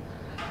women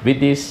with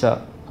these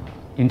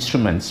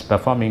instruments,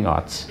 performing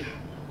arts.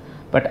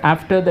 But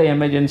after the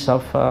emergence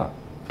of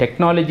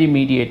technology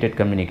mediated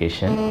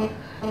communication,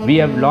 we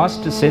have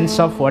lost a sense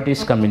of what is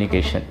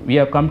communication. We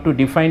have come to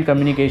define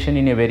communication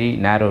in a very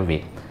narrow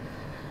way.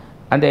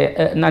 And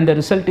the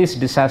result is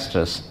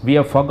disastrous. We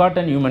have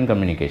forgotten human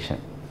communication.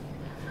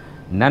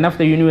 None of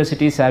the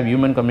universities have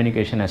human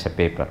communication as a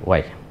paper.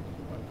 Why?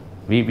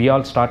 We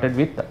all started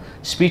with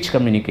speech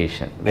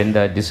communication when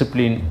the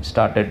discipline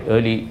started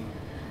early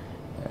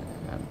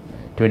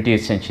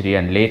 20th century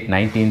and late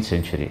 19th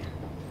century.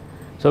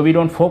 So we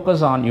don't focus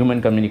on human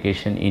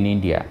communication in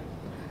India.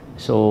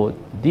 So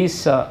these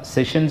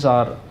sessions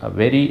are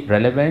very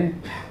relevant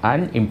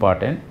and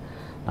important,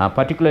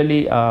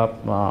 particularly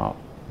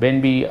when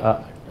we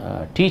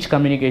teach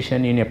communication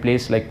in a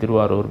place like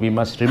Thiruvarur. We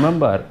must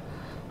remember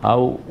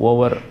how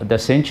over the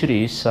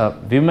centuries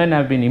women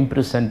have been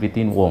imprisoned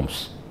within homes.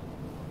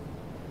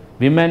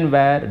 Women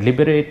were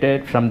liberated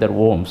from their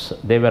homes.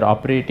 They were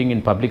operating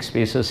in public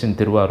spaces in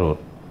Thiruvarur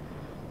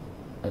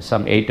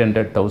some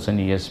 800,000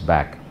 years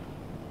back.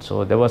 So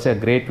there was a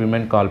great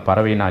woman called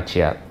Paravai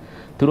Nachiyar.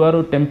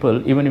 Thiruvarur temple,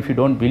 even if you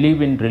don't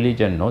believe in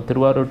religion, no,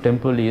 Thiruvarur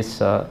temple is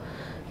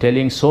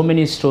telling so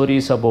many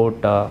stories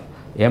about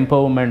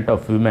empowerment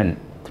of women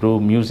through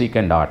music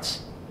and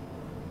arts.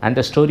 And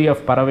the story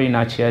of Paravai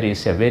Nachiyar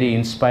is a very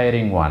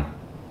inspiring one.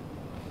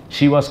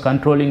 She was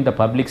controlling the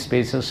public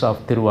spaces of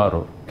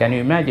Thiruvarur. Can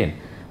you imagine?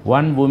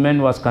 One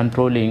woman was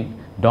controlling,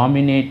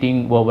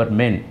 dominating over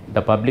men,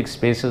 the public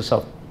spaces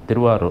of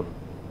Thiruvarur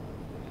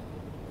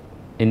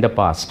in the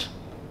past.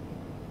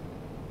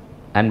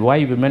 And why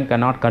women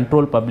cannot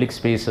control public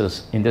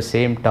spaces in the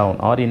same town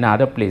or in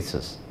other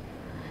places?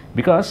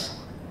 Because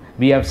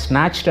we have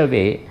snatched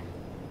away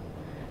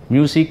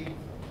music,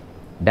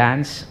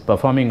 dance,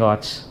 performing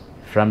arts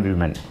from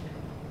women.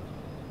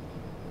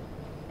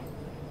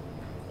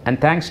 And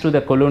thanks to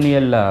the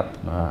colonial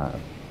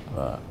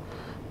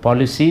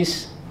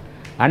policies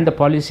and the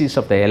policies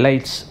of the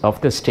elites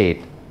of the state,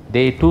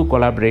 they too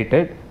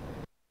collaborated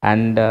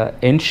and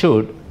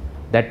ensured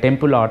that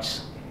temple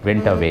arts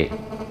went away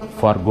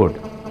for good.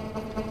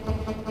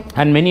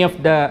 And many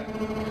of the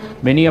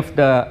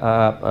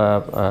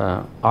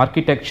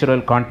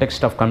architectural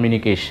context of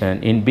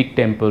communication in big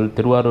temple,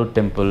 Thiruvarur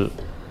temple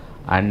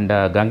and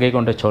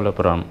Gangaikonda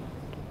Cholapuram,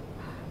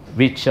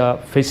 which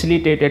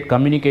facilitated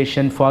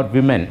communication for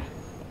women,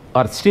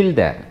 are still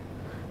there.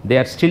 They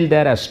are still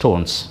there as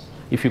stones.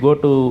 If you go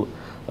to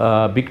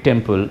big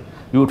temple,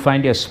 you would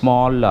find a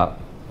small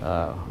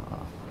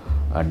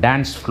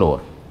dance floor.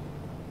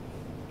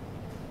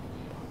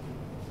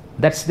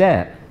 That's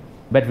there,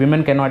 but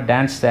women cannot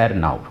dance there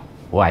now.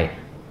 Why?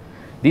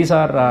 These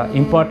are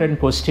important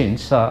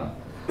questions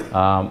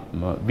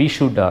we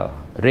should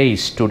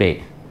raise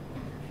today.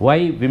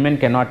 Why women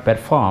cannot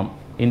perform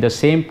in the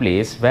same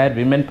place where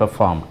women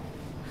perform?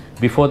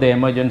 before the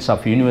emergence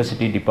of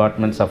university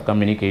departments of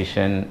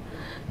communication,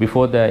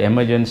 before the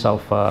emergence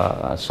of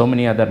so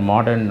many other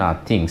modern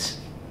things,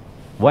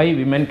 why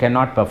women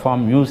cannot perform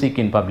music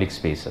in public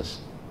spaces.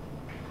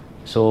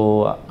 So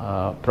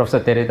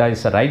Professor Terada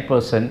is the right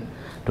person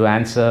to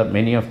answer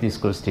many of these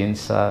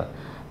questions.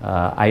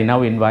 I now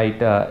invite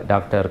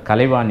Dr.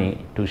 Kalaivani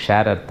to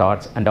share her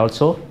thoughts and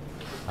also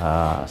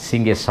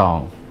sing a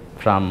song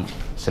from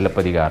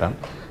Silappadigaram.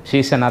 She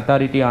is an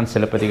authority on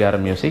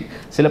Silappadigaram music.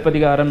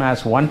 Silappadigaram has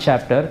one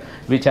chapter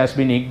which has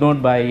been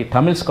ignored by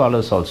Tamil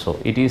scholars also.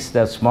 It is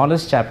the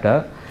smallest chapter,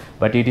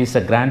 but it is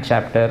a grand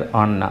chapter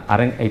on,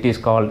 it is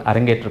called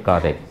Arangetru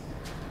Kadai.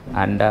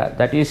 And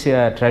that is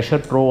a treasure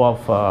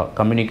trove of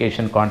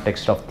communication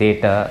context of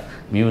theatre,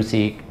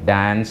 music,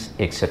 dance,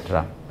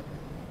 etc.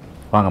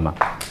 Vangama.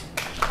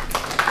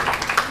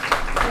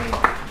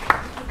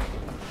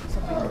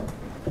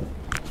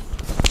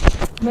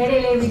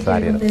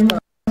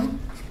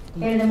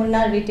 எனது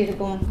முன்னாள்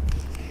வீட்டிற்கும்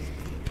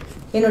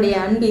என்னுடைய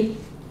அன்பி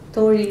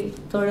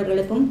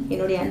தோழர்களுக்கும்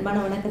என்னுடைய அன்பான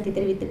வணக்கத்தை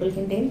தெரிவித்துக்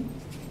கொள்கின்றேன்.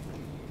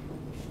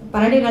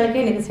 12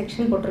 காலுக்கு எனக்கு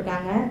செக்ஷன்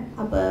போட்டிருக்காங்க,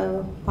 அப்போ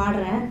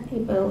பாடுறேன்.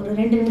 இப்போ ஒரு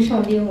 2 நிமிஷம்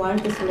வந்து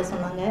வாழ்த்து சொல்ல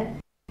சொன்னாங்க.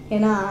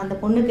 ஏன்னா அந்த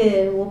பொண்ணுக்கு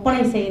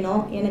ஒப்பனை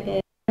செய்யணும், எனக்கு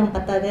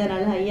பத்தாது.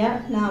 அதனால் ஐயா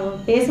நான்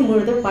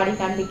பேசும்பொழுது பாடி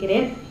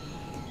காண்பிக்கிறேன்.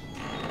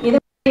 இது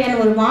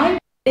ஒரு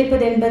வாய்ப்பு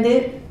கிடைப்பது என்பது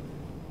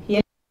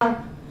எல்லா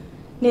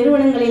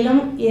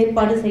நிறுவனங்களிலும்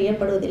ஏற்பாடு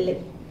செய்யப்படுவதில்லை.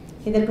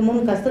 இதற்கு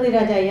முன்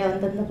கஸ்தூரிராஜா ஐயா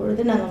வந்திருந்த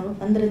பொழுது நாங்கள்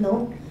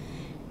வந்திருந்தோம்.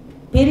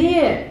 பெரிய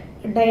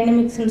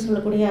டைனமிக்ஸ்ன்னு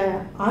சொல்லக்கூடிய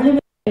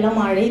ஆளுமைகள் எல்லாம்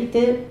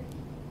அழைத்து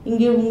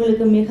இங்கே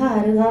உங்களுக்கு மிக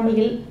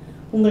அருகாமையில்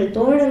உங்கள்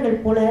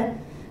தோழர்கள் போல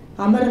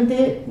அமர்ந்து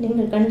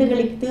நீங்கள்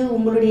கண்டுகளித்து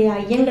உங்களுடைய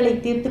ஐயங்களை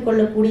தீர்த்து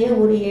கொள்ளக்கூடிய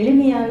ஒரு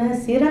எளிமையான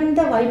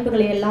சிறந்த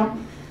வாய்ப்புகளை எல்லாம்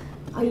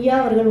ஐயா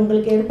அவர்கள்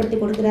உங்களுக்கு ஏற்படுத்தி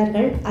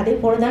கொடுக்கிறார்கள். அதே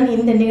போலதான்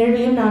இந்த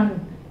நிகழ்வையும் நான்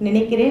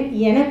நினைக்கிறேன்.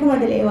 எனக்கும்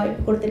அதிலே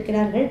வாய்ப்பு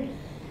கொடுத்திருக்கிறார்கள்.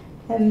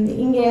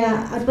 இங்கே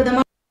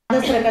அற்புதமான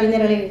நாதஸ்வர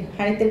கலைஞர்களை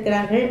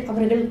அழைத்திருக்கிறார்கள்.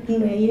 அவர்கள்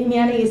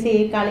இனிமையான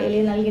இசையை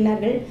காலையிலே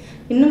நல்கினார்கள்.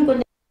 இன்னும்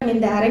கொஞ்சம்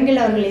இந்த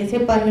அரங்கில் அவர்கள்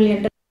இசைப்பார்கள்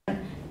என்று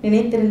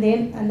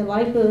நினைத்திருந்தேன். அந்த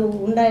வாய்ப்பு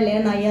உண்டா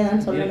இல்லையான்னு ஐயா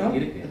தான் சொல்லணும்.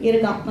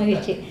 இருக்கான்,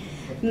 மகிழ்ச்சி.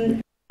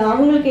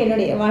 அவங்களுக்கு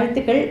என்னுடைய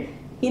வாழ்த்துக்கள்.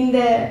 இந்த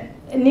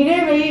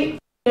நிகழ்வை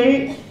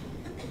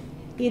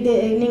இது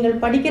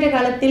நீங்கள் படிக்கிற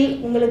காலத்தில்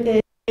உங்களுக்கு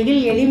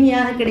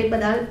எளிமையாக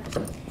கிடைப்பதால்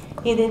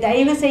இது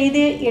தயவு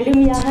செய்து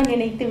எளிமையாக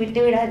நினைத்து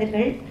விட்டு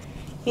விடாதீர்கள்.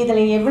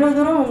 இதில் எவ்வளவு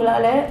தூரம்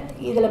உங்களால்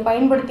இதில்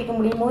பயன்படுத்திக்க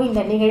முடியுமோ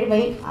இந்த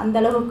நிகழ்வை அந்த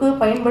அளவுக்கு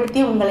பயன்படுத்தி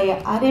உங்களை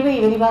அறிவை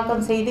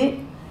விரிவாக்கம் செய்து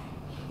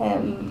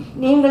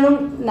நீங்களும்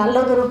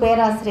நல்லதொரு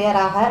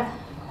பேராசிரியராக,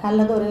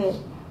 நல்லதொரு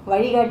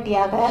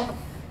வழிகாட்டியாக,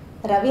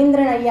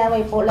 ரவீந்திரன்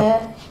ஐயாவை போல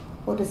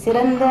ஒரு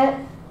சிறந்த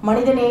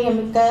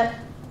மனிதநேயமிக்க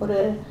ஒரு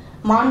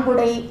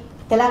மாண்புடை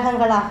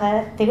திலகங்களாக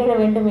திகழ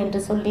வேண்டும்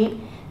என்று சொல்லி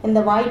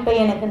இந்த வாய்ப்பை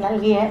எனக்கு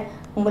நல்கிய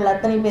உங்கள்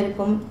அத்தனை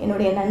பேருக்கும்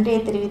என்னுடைய நன்றியை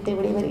தெரிவித்து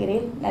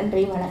விடைபெறுகிறேன்.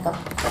 நன்றி, வணக்கம்.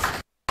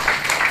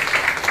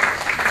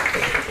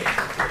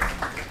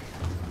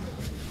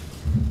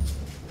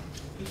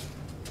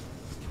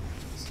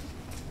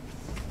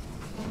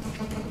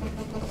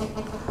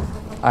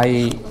 I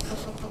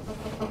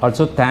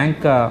also thank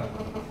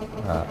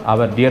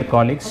our dear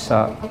colleagues,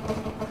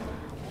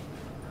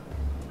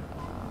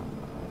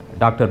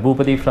 Dr.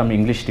 Bhupati from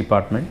English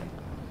department,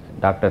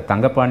 Dr.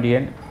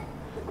 Thangapandiyan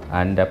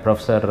and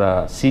Professor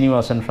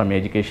Srinivasan from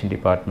Education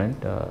department.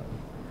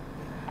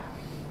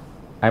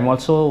 I am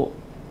also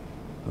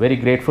very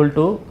grateful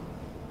to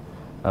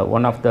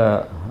one of the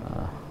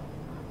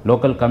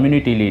local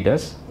community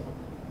leaders,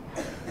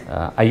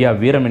 Ayya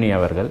Veeramani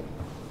avargal.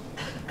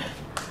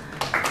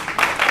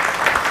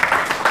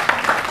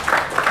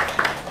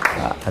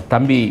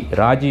 Thambi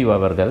Rajiv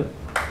avargal.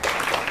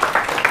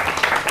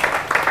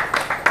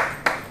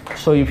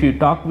 So if you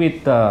talk with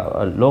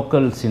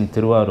locals in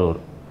Thiruvarur,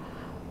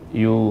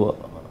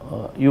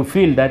 you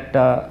feel that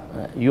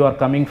you are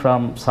coming from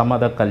some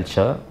other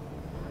culture,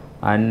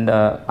 and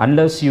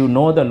unless you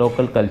know the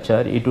local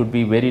culture, it would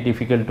be very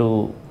difficult to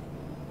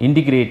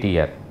integrate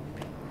here.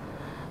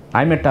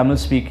 I am a Tamil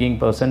speaking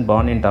person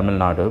born in Tamil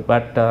Nadu,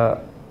 but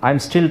I am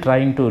still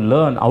trying to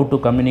learn how to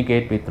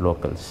communicate with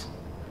locals.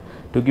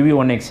 To give you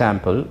one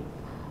example,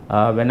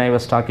 when I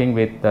was talking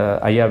with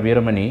Ayya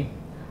Veeramani,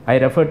 I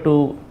referred to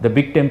the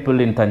big temple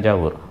in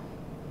Thanjavur.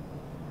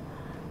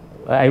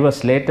 I was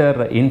later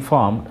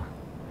informed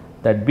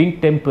that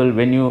big temple,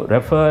 when you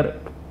refer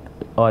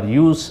or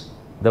use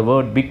the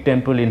word big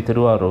temple in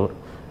Thiruvarur,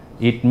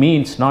 it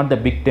means not the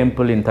big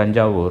temple in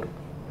Thanjavur,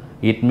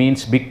 it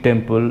means big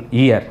temple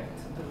here.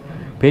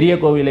 பெரிய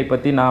கோவிலை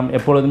பற்றி நாம்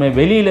எப்பொழுதுமே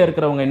வெளியில்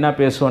இருக்கிறவங்க என்ன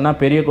பேசுவோன்னா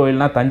பெரிய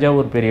கோவில்னா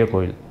தஞ்சாவூர் பெரிய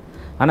கோவில்.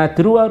 ஆனால்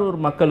திருவாரூர்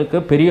மக்களுக்கு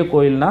பெரிய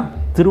கோயில்னா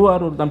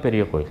திருவாரூர் தான்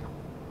பெரிய கோயில்.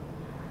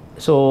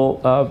 So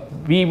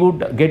we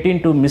would get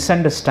into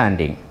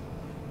misunderstanding.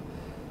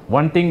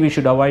 One thing we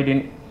should avoid in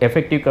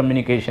effective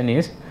communication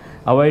is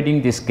avoiding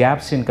these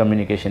gaps in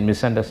communication,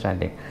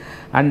 misunderstanding.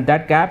 And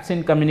that gaps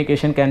in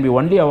communication can be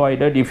only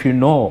avoided if you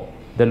know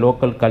the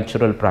local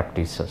cultural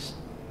practices.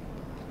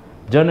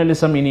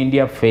 journalism in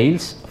India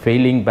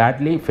failing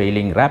badly,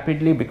 failing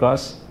rapidly,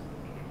 because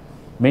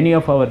many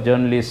of our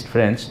journalist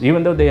friends,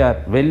 even though they are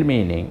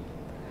well-meaning,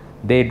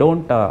 they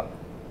don't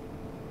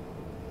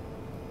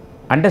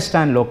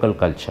understand local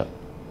culture.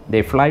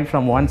 They fly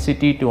from one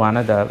city to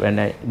another when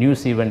a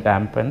news event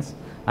happens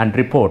and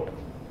report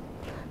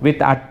with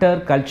utter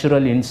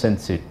cultural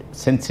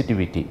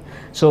insensitivity.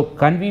 So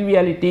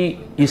conviviality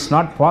is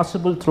not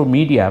possible through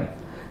media,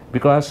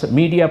 because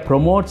media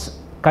promotes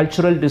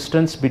cultural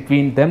distance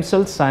between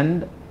themselves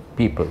and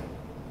people.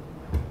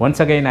 Once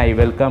again, I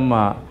welcome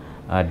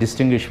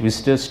distinguished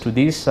visitors to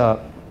this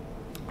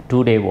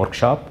 2-day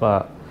workshop.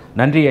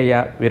 Nandri Ayya,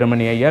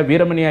 Veeramani Ayya.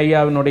 Veeramani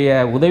Ayyavinuடைய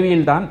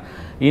உதவியில் தான்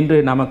இன்று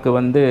நமக்கு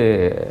வந்து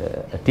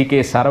TK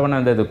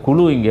Saravananda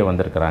குழு இங்கே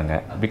வந்திருக்கிறாங்க.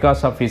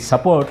 Because of his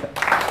support,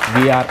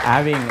 we are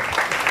having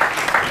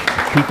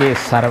TK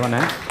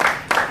Saravanan.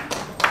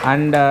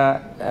 And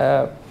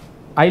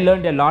I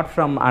learned a lot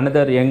from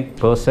another young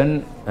person,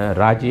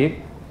 Rajiv.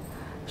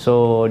 So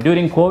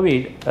during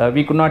COVID,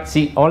 we could not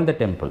see all the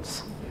temples.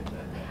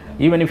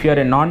 Even if you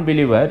are a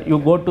non-believer, you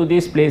go to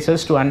these places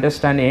to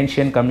understand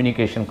ancient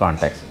communication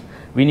context.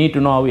 We need to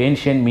know how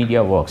ancient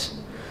media works.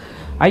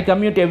 I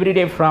commute every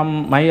day from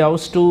my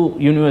house to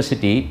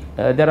university.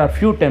 There are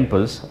few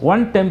temples.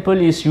 One temple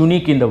is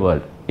unique in the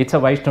world. It's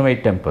a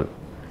Vaishnavite temple.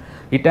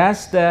 It has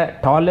the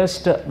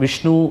tallest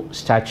Vishnu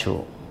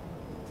statue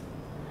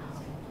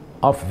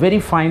of very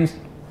fine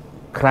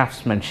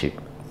craftsmanship.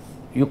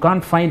 You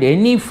can't find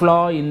any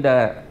flaw in the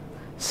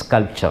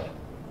sculpture.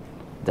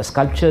 The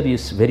sculpture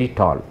is very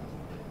tall.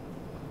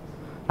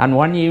 And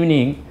one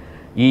evening,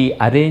 he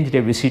arranged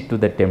a visit to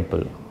the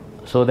temple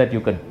so that you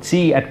could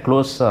see at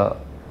close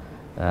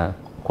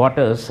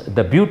quarters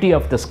the beauty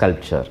of the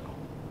sculpture,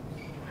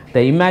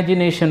 the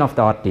imagination of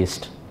the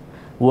artist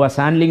who was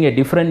handling a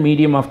different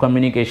medium of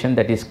communication,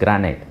 that is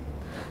granite.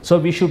 So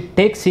we should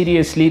take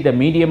seriously the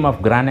medium of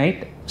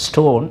granite,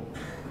 stone,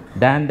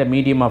 than the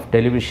medium of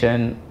television,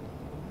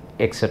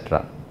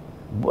 etc.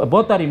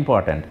 Both are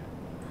important.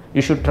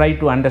 You should try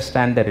to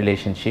understand the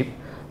relationship.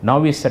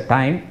 Now is the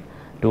time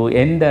to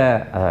end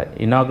the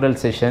inaugural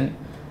session.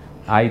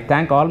 I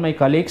thank all my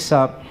colleagues,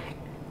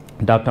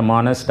 Dr.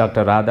 Manas,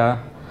 Dr. Radha,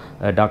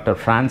 Dr.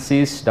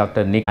 Francis,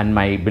 Dr. Nick, and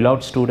my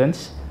beloved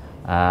students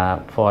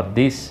for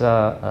this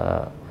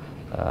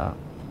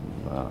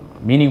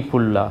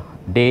meaningful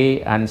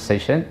day and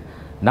session.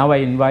 Now I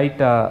invite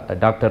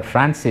Dr.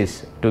 Francis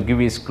to give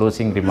his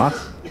closing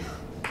remarks.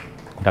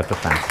 Dr.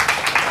 Francis.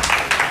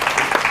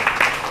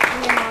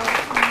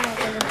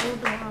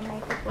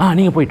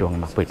 நீங்க போயிட்டு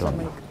வாங்கம்மா, போயிட்டு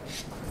வாங்க.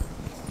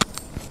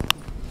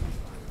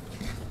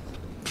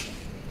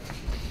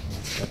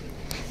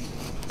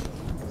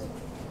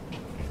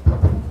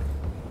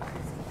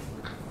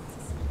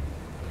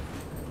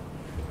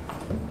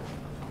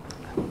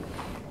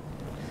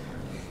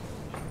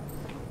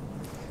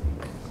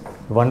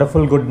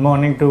 Wonderful good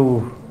morning to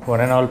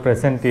one and all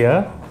present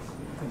here.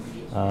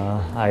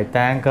 I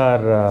thank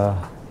our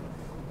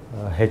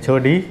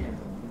HOD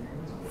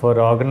for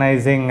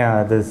organizing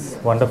this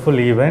wonderful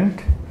event,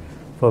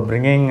 for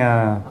bringing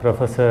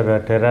Professor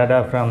Terada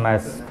from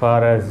as far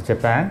as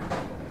Japan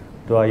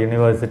to our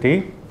university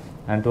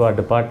and to our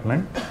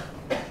department.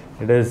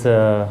 It is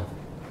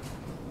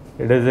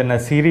in a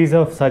series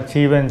of such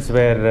events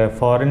where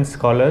foreign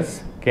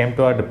scholars came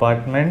to our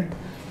department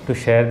to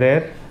share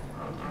their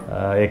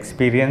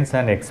experience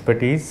and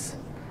expertise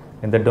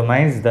in the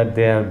domains that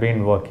they have been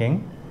working.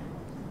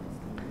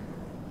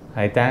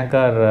 I thank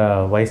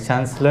our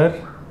Vice-Chancellor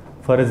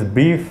for his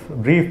brief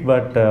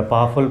but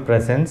powerful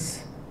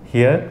presence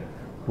here,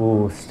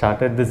 who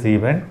started this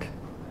event,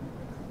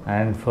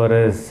 and for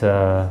his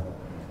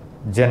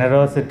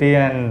generosity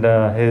and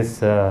his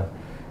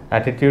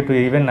attitude to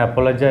even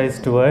apologize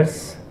to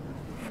us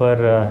for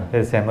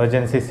his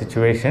emergency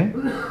situation,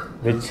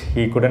 which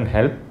he couldn't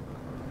help.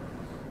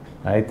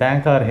 I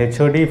thank our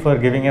HOD for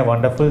giving a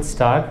wonderful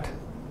start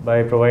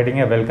by providing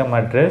a welcome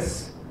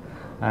address,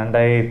 and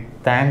I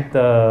thank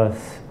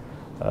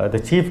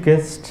the chief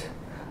guest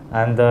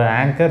and the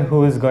anchor who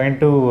is going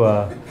to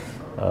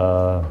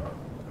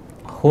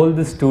hold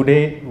this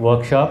 2-day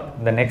workshop,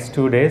 the next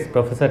 2 days,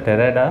 Professor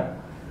Terada,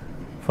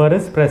 for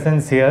his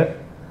presence here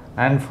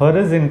and for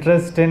his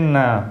interest in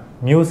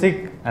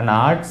music and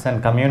arts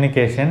and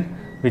communication,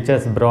 which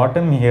has brought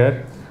him here,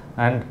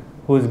 and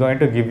who is going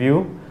to give you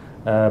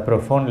a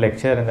profound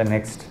lecture in the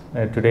next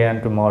today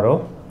and tomorrow.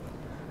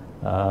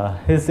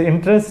 His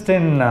interest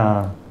in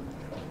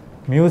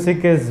music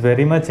is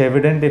very much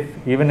evident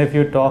even if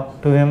you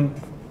talk to him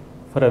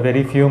for a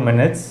very few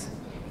minutes.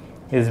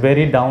 He is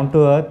very down to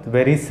earth,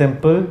 very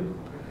simple.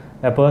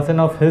 A person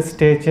of his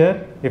stature,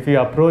 if you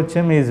approach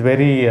him, he is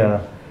very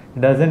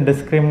doesn't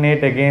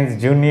discriminate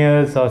against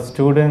juniors or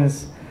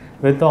students.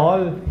 With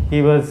all,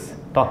 he was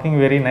talking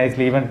very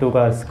nicely, even to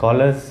our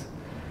scholars.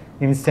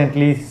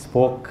 Instantly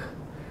spoke.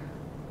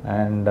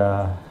 And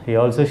he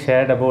also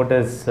shared about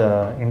his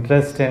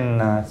interest in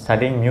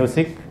studying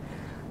music.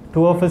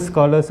 2 of his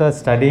scholars are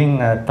studying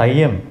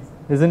Tayyam,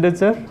 isn't it,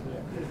 sir?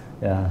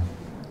 Yeah.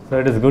 So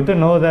it is good to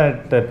know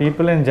that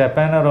people in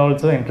Japan are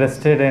also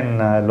interested in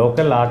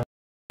local art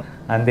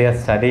and they are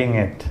studying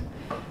it.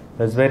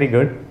 That's very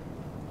good.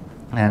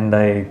 And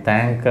I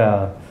thank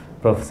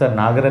Professor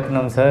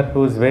Nagarathinam sir,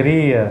 who is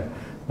very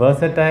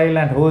versatile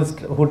and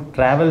who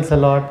travels a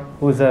lot,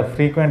 who is a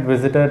frequent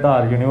visitor to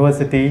our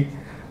university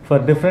for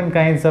different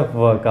kinds of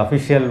work,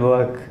 official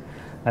work,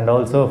 and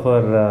also for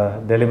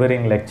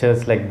delivering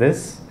lectures like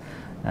this.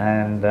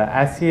 And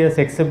as he has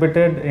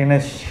exhibited in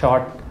a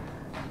short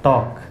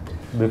talk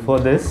before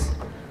this,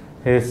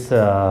 his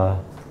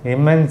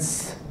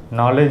immense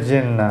knowledge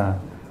in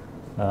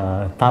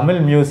Tamil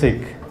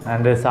music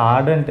and his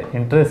ardent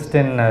interest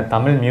in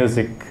Tamil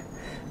music.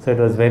 So it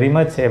was very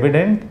much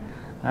evident,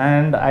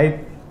 and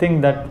I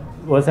think that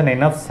was an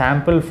enough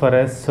sample for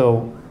us.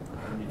 So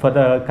for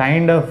the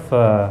kind of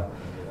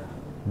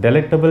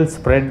delectable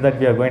spread that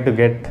we are going to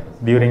get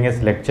during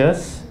his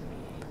lectures,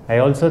 I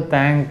also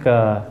thank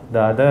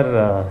the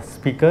other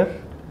speaker,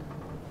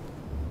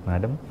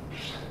 Madam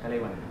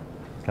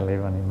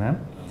Kalaivani ma'am.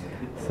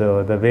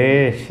 So the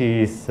way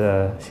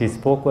she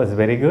spoke was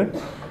very good,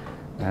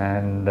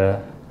 and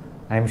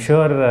I'm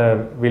sure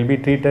we'll be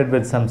treated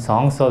with some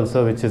songs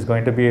also, which is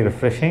going to be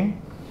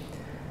refreshing.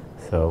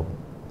 So,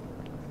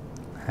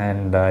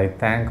 and I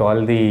thank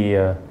all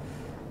the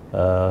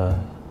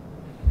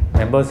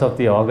members of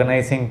the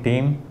organizing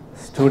team,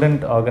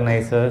 student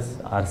organizers,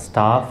 our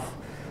staff,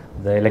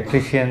 the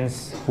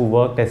electricians who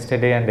worked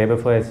yesterday and day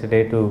before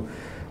yesterday to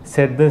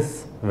set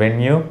this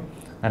venue,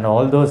 and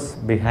all those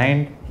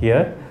behind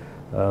here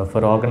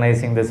for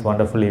organizing this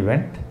wonderful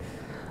event.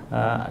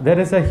 There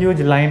is a huge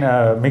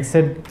mixed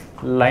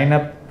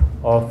lineup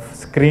of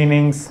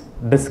screenings,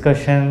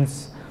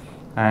 discussions,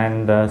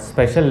 and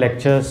special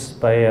lectures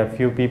by a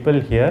few people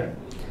here.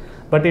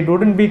 But it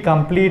wouldn't be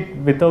complete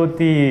without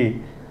the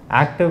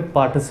active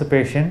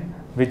participation,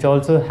 which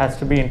also has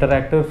to be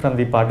interactive from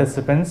the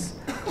participants.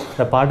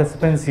 The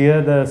participants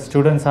here, the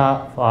students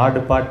of our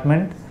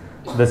department,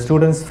 the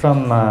students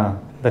from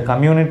the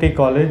community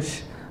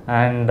college,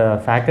 and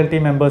faculty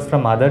members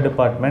from other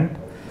department.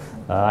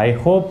 I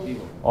hope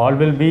all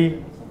will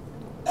be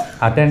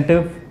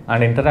attentive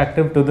and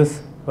interactive to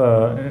this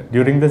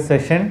during this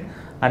session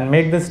and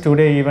make this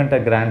today event a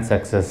grand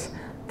success.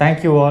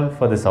 Thank you all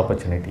for this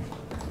opportunity.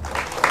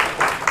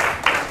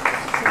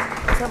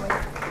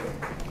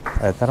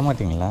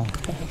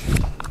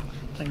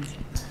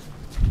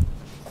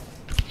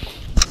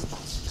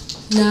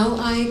 Now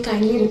I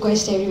kindly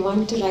request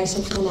everyone to rise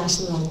up for the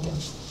national anthem.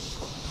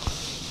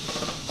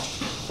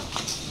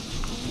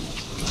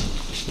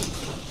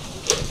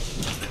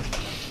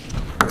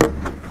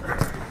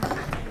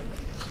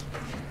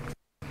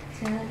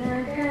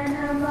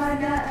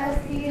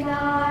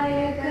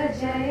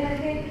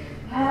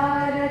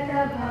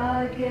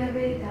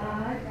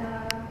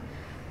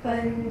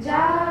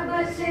 Punjab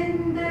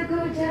Sindh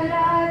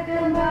Gujarat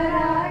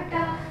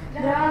Maratha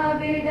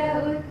Dravid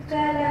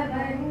Utkal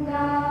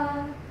Ganga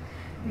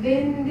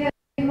Vindhya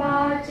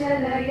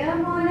Himachal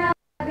Yamuna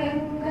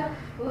Ganga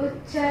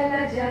उच्चल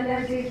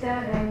जलधि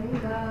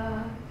तरंगा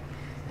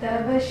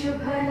तब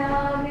शुभ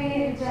नामे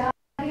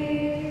जागे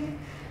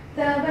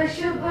तब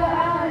शुभ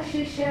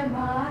आशीष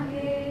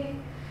मांगे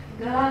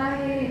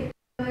गाहे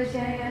तब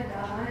जय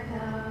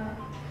गाथा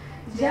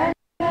जन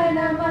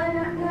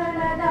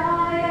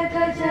मंगलदायक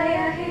जय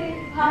हे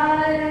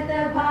भारत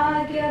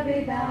भाग्य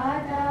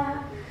विधाता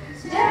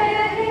जय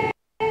हे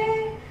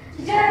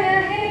जय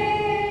हे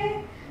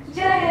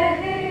जय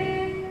हे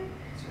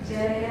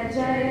जय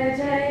जय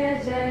जय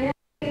जय हे।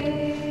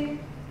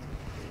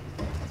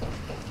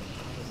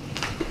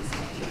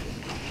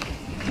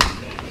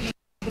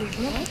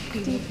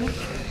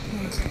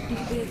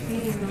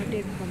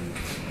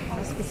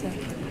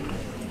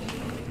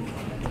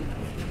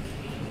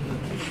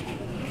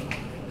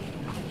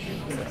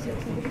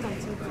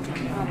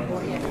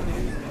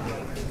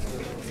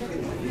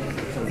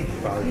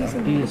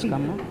 Please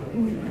come now.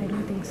 I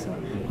don't think so.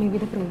 Maybe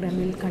the program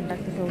will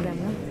conduct the program.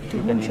 No? To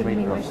You whom can should we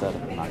invite invite?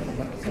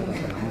 Professor.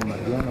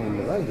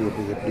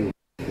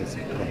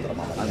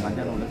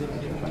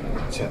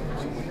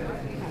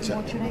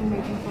 What should I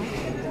invite him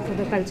for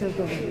the cultural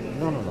program?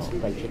 No.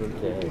 Cultural.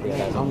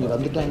 அவங்க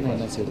வந்துட்டாங்கன்னா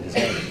என்ன செய்யுது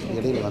sir?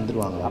 இடையில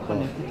வந்துடுவாங்க. அப்போ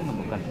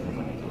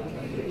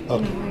No,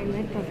 I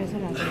invite Professor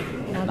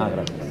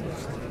Nagarathinam.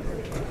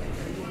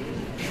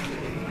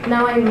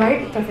 Now I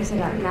invite Professor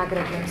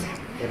Nagarathinam.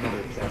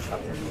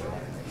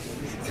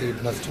 It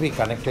must be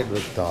connected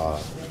with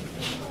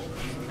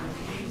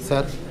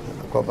sir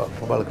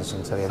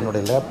Gopalakrishnan sir.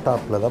 என்னுடைய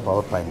லேப்டாப்பில் தான்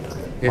பவர் பாயிண்ட்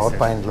இருக்குது. பவர்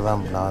பாயிண்டில்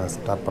தான் நான்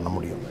ஸ்டார்ட் பண்ண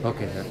முடியும்.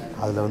 Okay sir.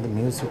 அதில் வந்து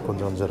மியூசிக்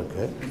கொஞ்சம்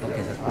இருக்குது.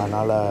 Okay sir.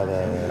 அதனால் அதை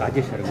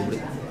ராஜேஷ் சார் கூப்பிடு.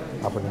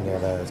 அப்போ நீங்கள்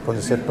அதை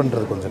கொஞ்சம் செட்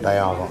பண்ணுறது கொஞ்சம்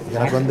டைம் ஆகும்.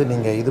 எனக்கு வந்து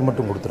நீங்கள் இது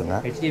மட்டும் கொடுத்துருங்க.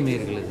 HDMI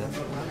இருக்குல்ல சார்?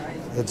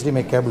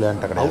 HDMI கேபிள்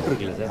என்கிட்ட கிடையாது. அவுட்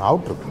இருக்குல்ல சார்?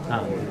 அவுட் இருக்கு.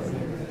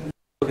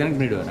 கனெக்ட்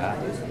பண்ணிவிடுவாரா?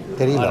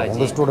 தெரியல,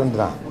 உங்கள் ஸ்டூடெண்ட்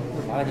தான்.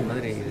 பாலாஜி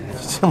மதுரை.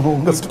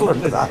 உங்கள்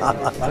ஸ்டூடெண்ட் தான்.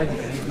 Balaji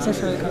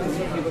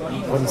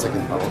one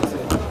second.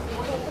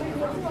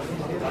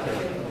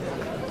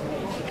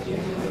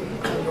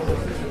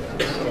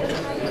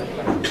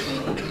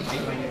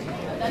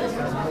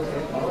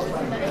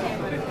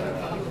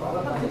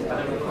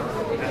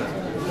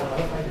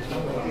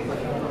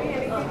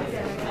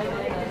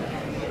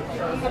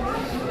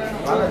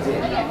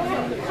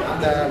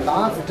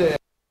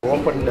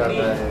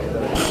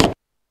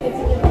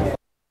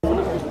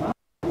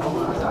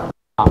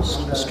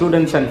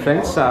 Students and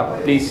friends,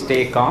 please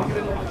stay calm.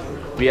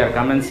 We are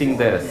commencing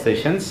the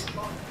sessions.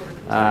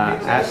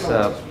 As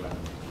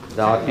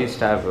the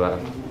artists have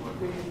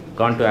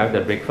gone to have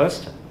their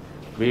breakfast,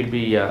 we will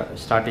be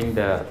starting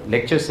the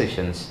lecture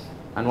sessions.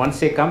 And once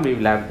they come, we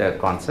will have the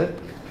concert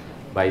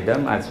by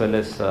them as well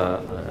as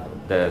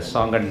the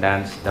song and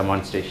dance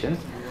demonstration.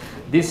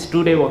 This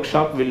two-day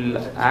workshop will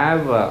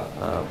have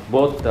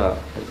both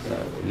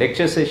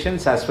lecture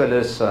sessions as well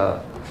as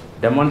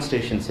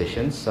demonstration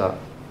sessions,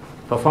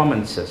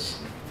 performances.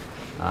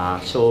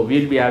 So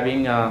we'll be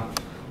having a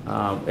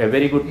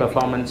very good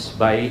performance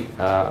by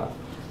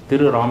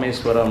Thiru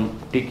Rameswaram,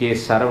 T.K.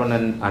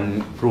 Saravanan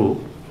and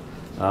crew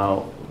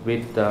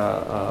with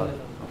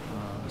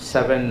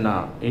 7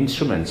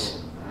 instruments.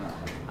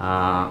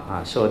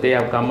 So they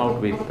have come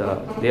out with,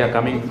 they are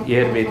coming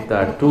here with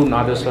 2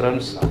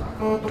 Nadaswarams,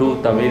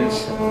 2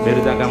 Tavils,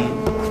 Mirdagam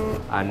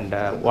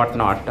and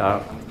whatnot.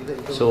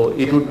 So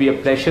it would be a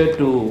pleasure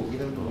to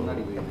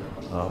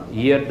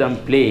hear them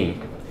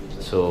playing.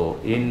 So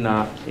in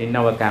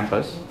our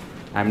campus,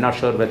 I'm not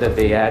sure whether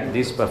they had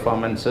these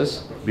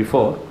performances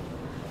before,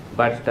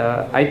 but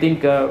I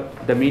think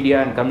the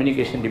media and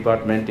communication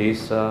department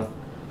is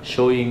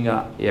showing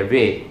a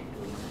way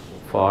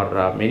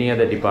for many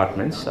other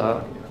departments.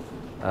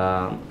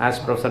 As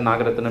Professor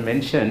Nagarathinam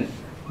mentioned,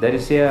 there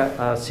is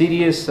a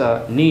serious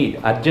need,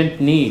 urgent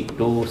need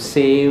to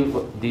save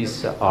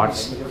these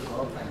arts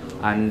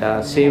and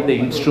save the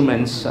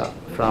instruments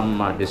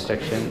from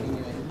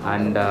destruction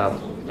and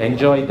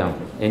enjoy them,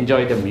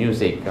 enjoy the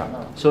music.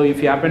 So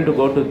if you happen to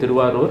go to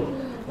Thiruvarur,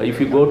 if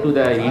you go to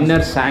the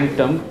inner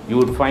sanctum, you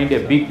would find a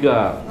big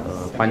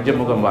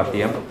Panjamugam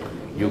Vatyam.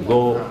 You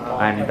go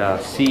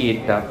and see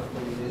it.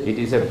 It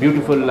is a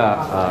beautiful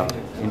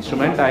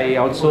instrument. I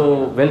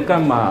also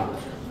welcome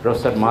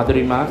Professor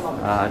Madhurima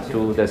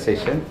to the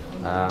session.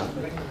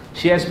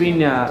 She has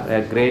been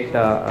a great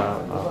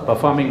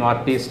performing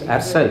artist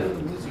herself,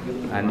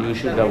 and you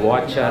should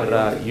watch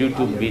her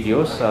YouTube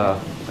videos.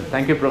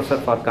 Thank you,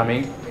 Professor, for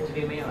coming.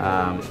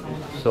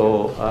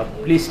 So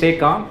please stay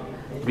calm.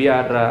 We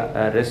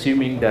are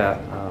resuming the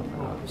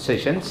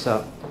sessions.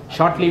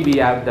 Shortly we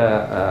have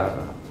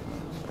the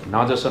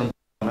Nadaswaram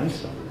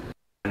performance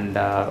and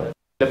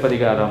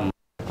Padikaram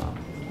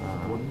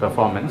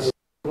performance.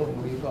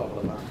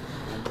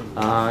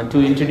 To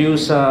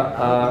introduce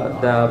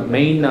the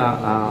main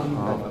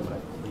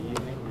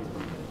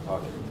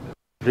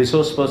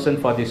resource person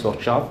for this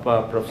workshop,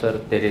 Professor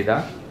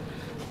Terada.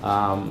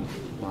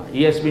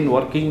 He has been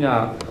working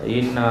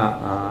in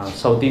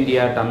South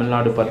India, Tamil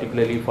Nadu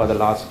particularly for the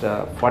last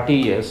 40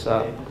 years,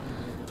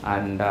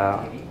 and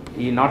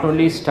he not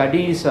only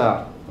studies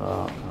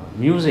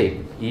music,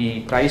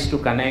 he tries to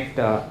connect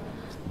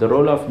the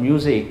role of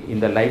music in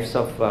the lives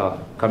of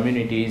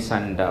communities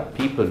and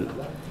people,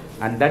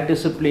 and that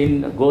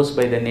discipline goes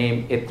by the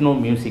name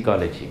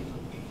ethnomusicology.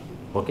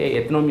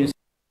 Okay, ethnomusicology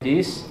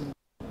is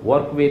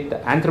work with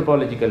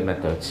anthropological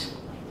methods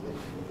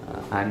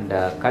and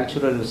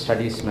cultural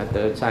studies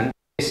methods, and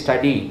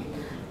study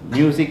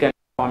music and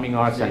performing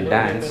arts and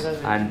dance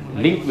and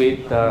link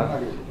with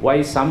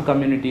why some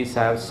communities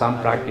have some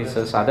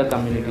practices, other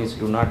communities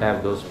do not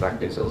have those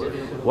practices,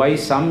 why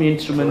some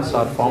instruments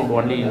are found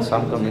only in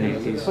some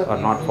communities or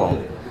not found,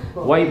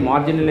 why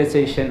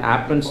marginalization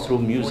happens through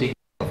music,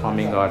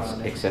 performing arts,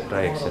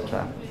 etc.,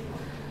 etc.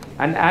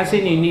 And as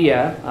in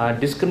India,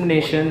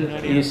 discrimination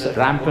is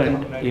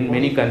rampant in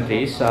many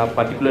countries,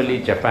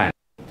 particularly Japan.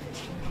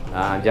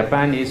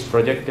 Japan is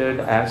projected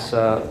as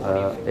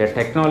a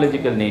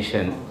technological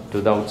nation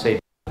to the outside,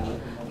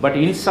 but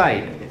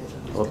inside,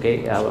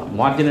 okay,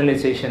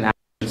 marginalization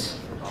happens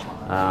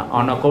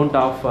on account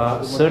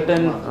of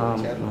certain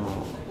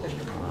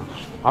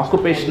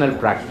occupational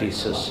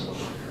practices.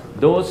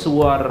 Those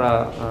who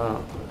are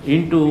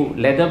into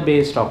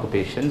leather-based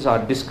occupations are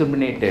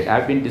discriminated,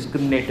 have been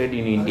discriminated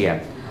in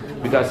India,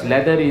 because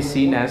leather is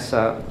seen as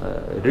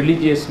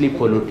religiously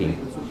polluting.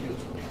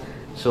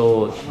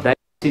 So that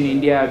in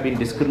India have been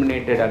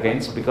discriminated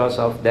against because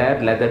of their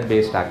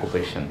leather-based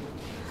occupation.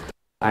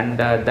 And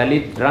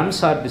Dalit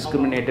drums are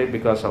discriminated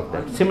because of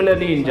that.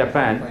 Similarly, in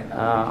Japan,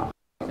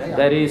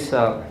 there is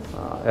a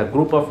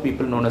group of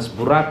people known as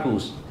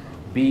Burakus,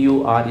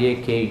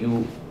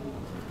 B-U-R-A-K-U-S.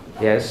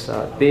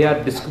 They are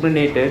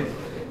discriminated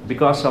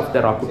because of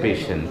their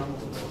occupation.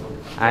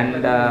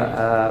 And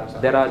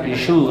there are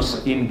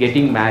issues in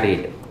getting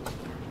married,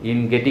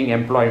 in getting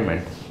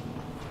employment.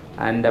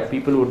 And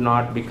people would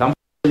not be comfortable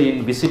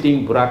in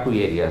visiting Buraku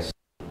areas.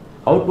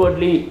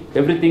 Outwardly,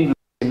 everything looks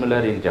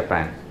similar in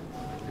Japan.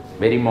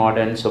 Very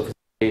modern,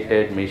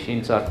 sophisticated,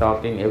 machines are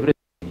talking,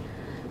 everything.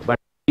 But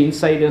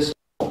insiders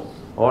know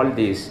all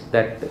this,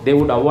 that they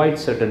would avoid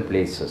certain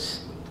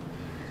places.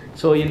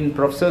 So in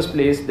Professor's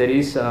place, there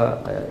is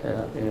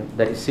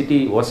the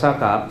city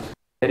Osaka,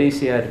 there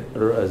is a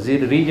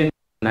region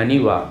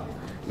Naniwa,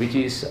 which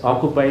is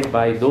occupied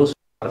by those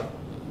who are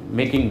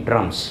making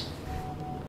drums.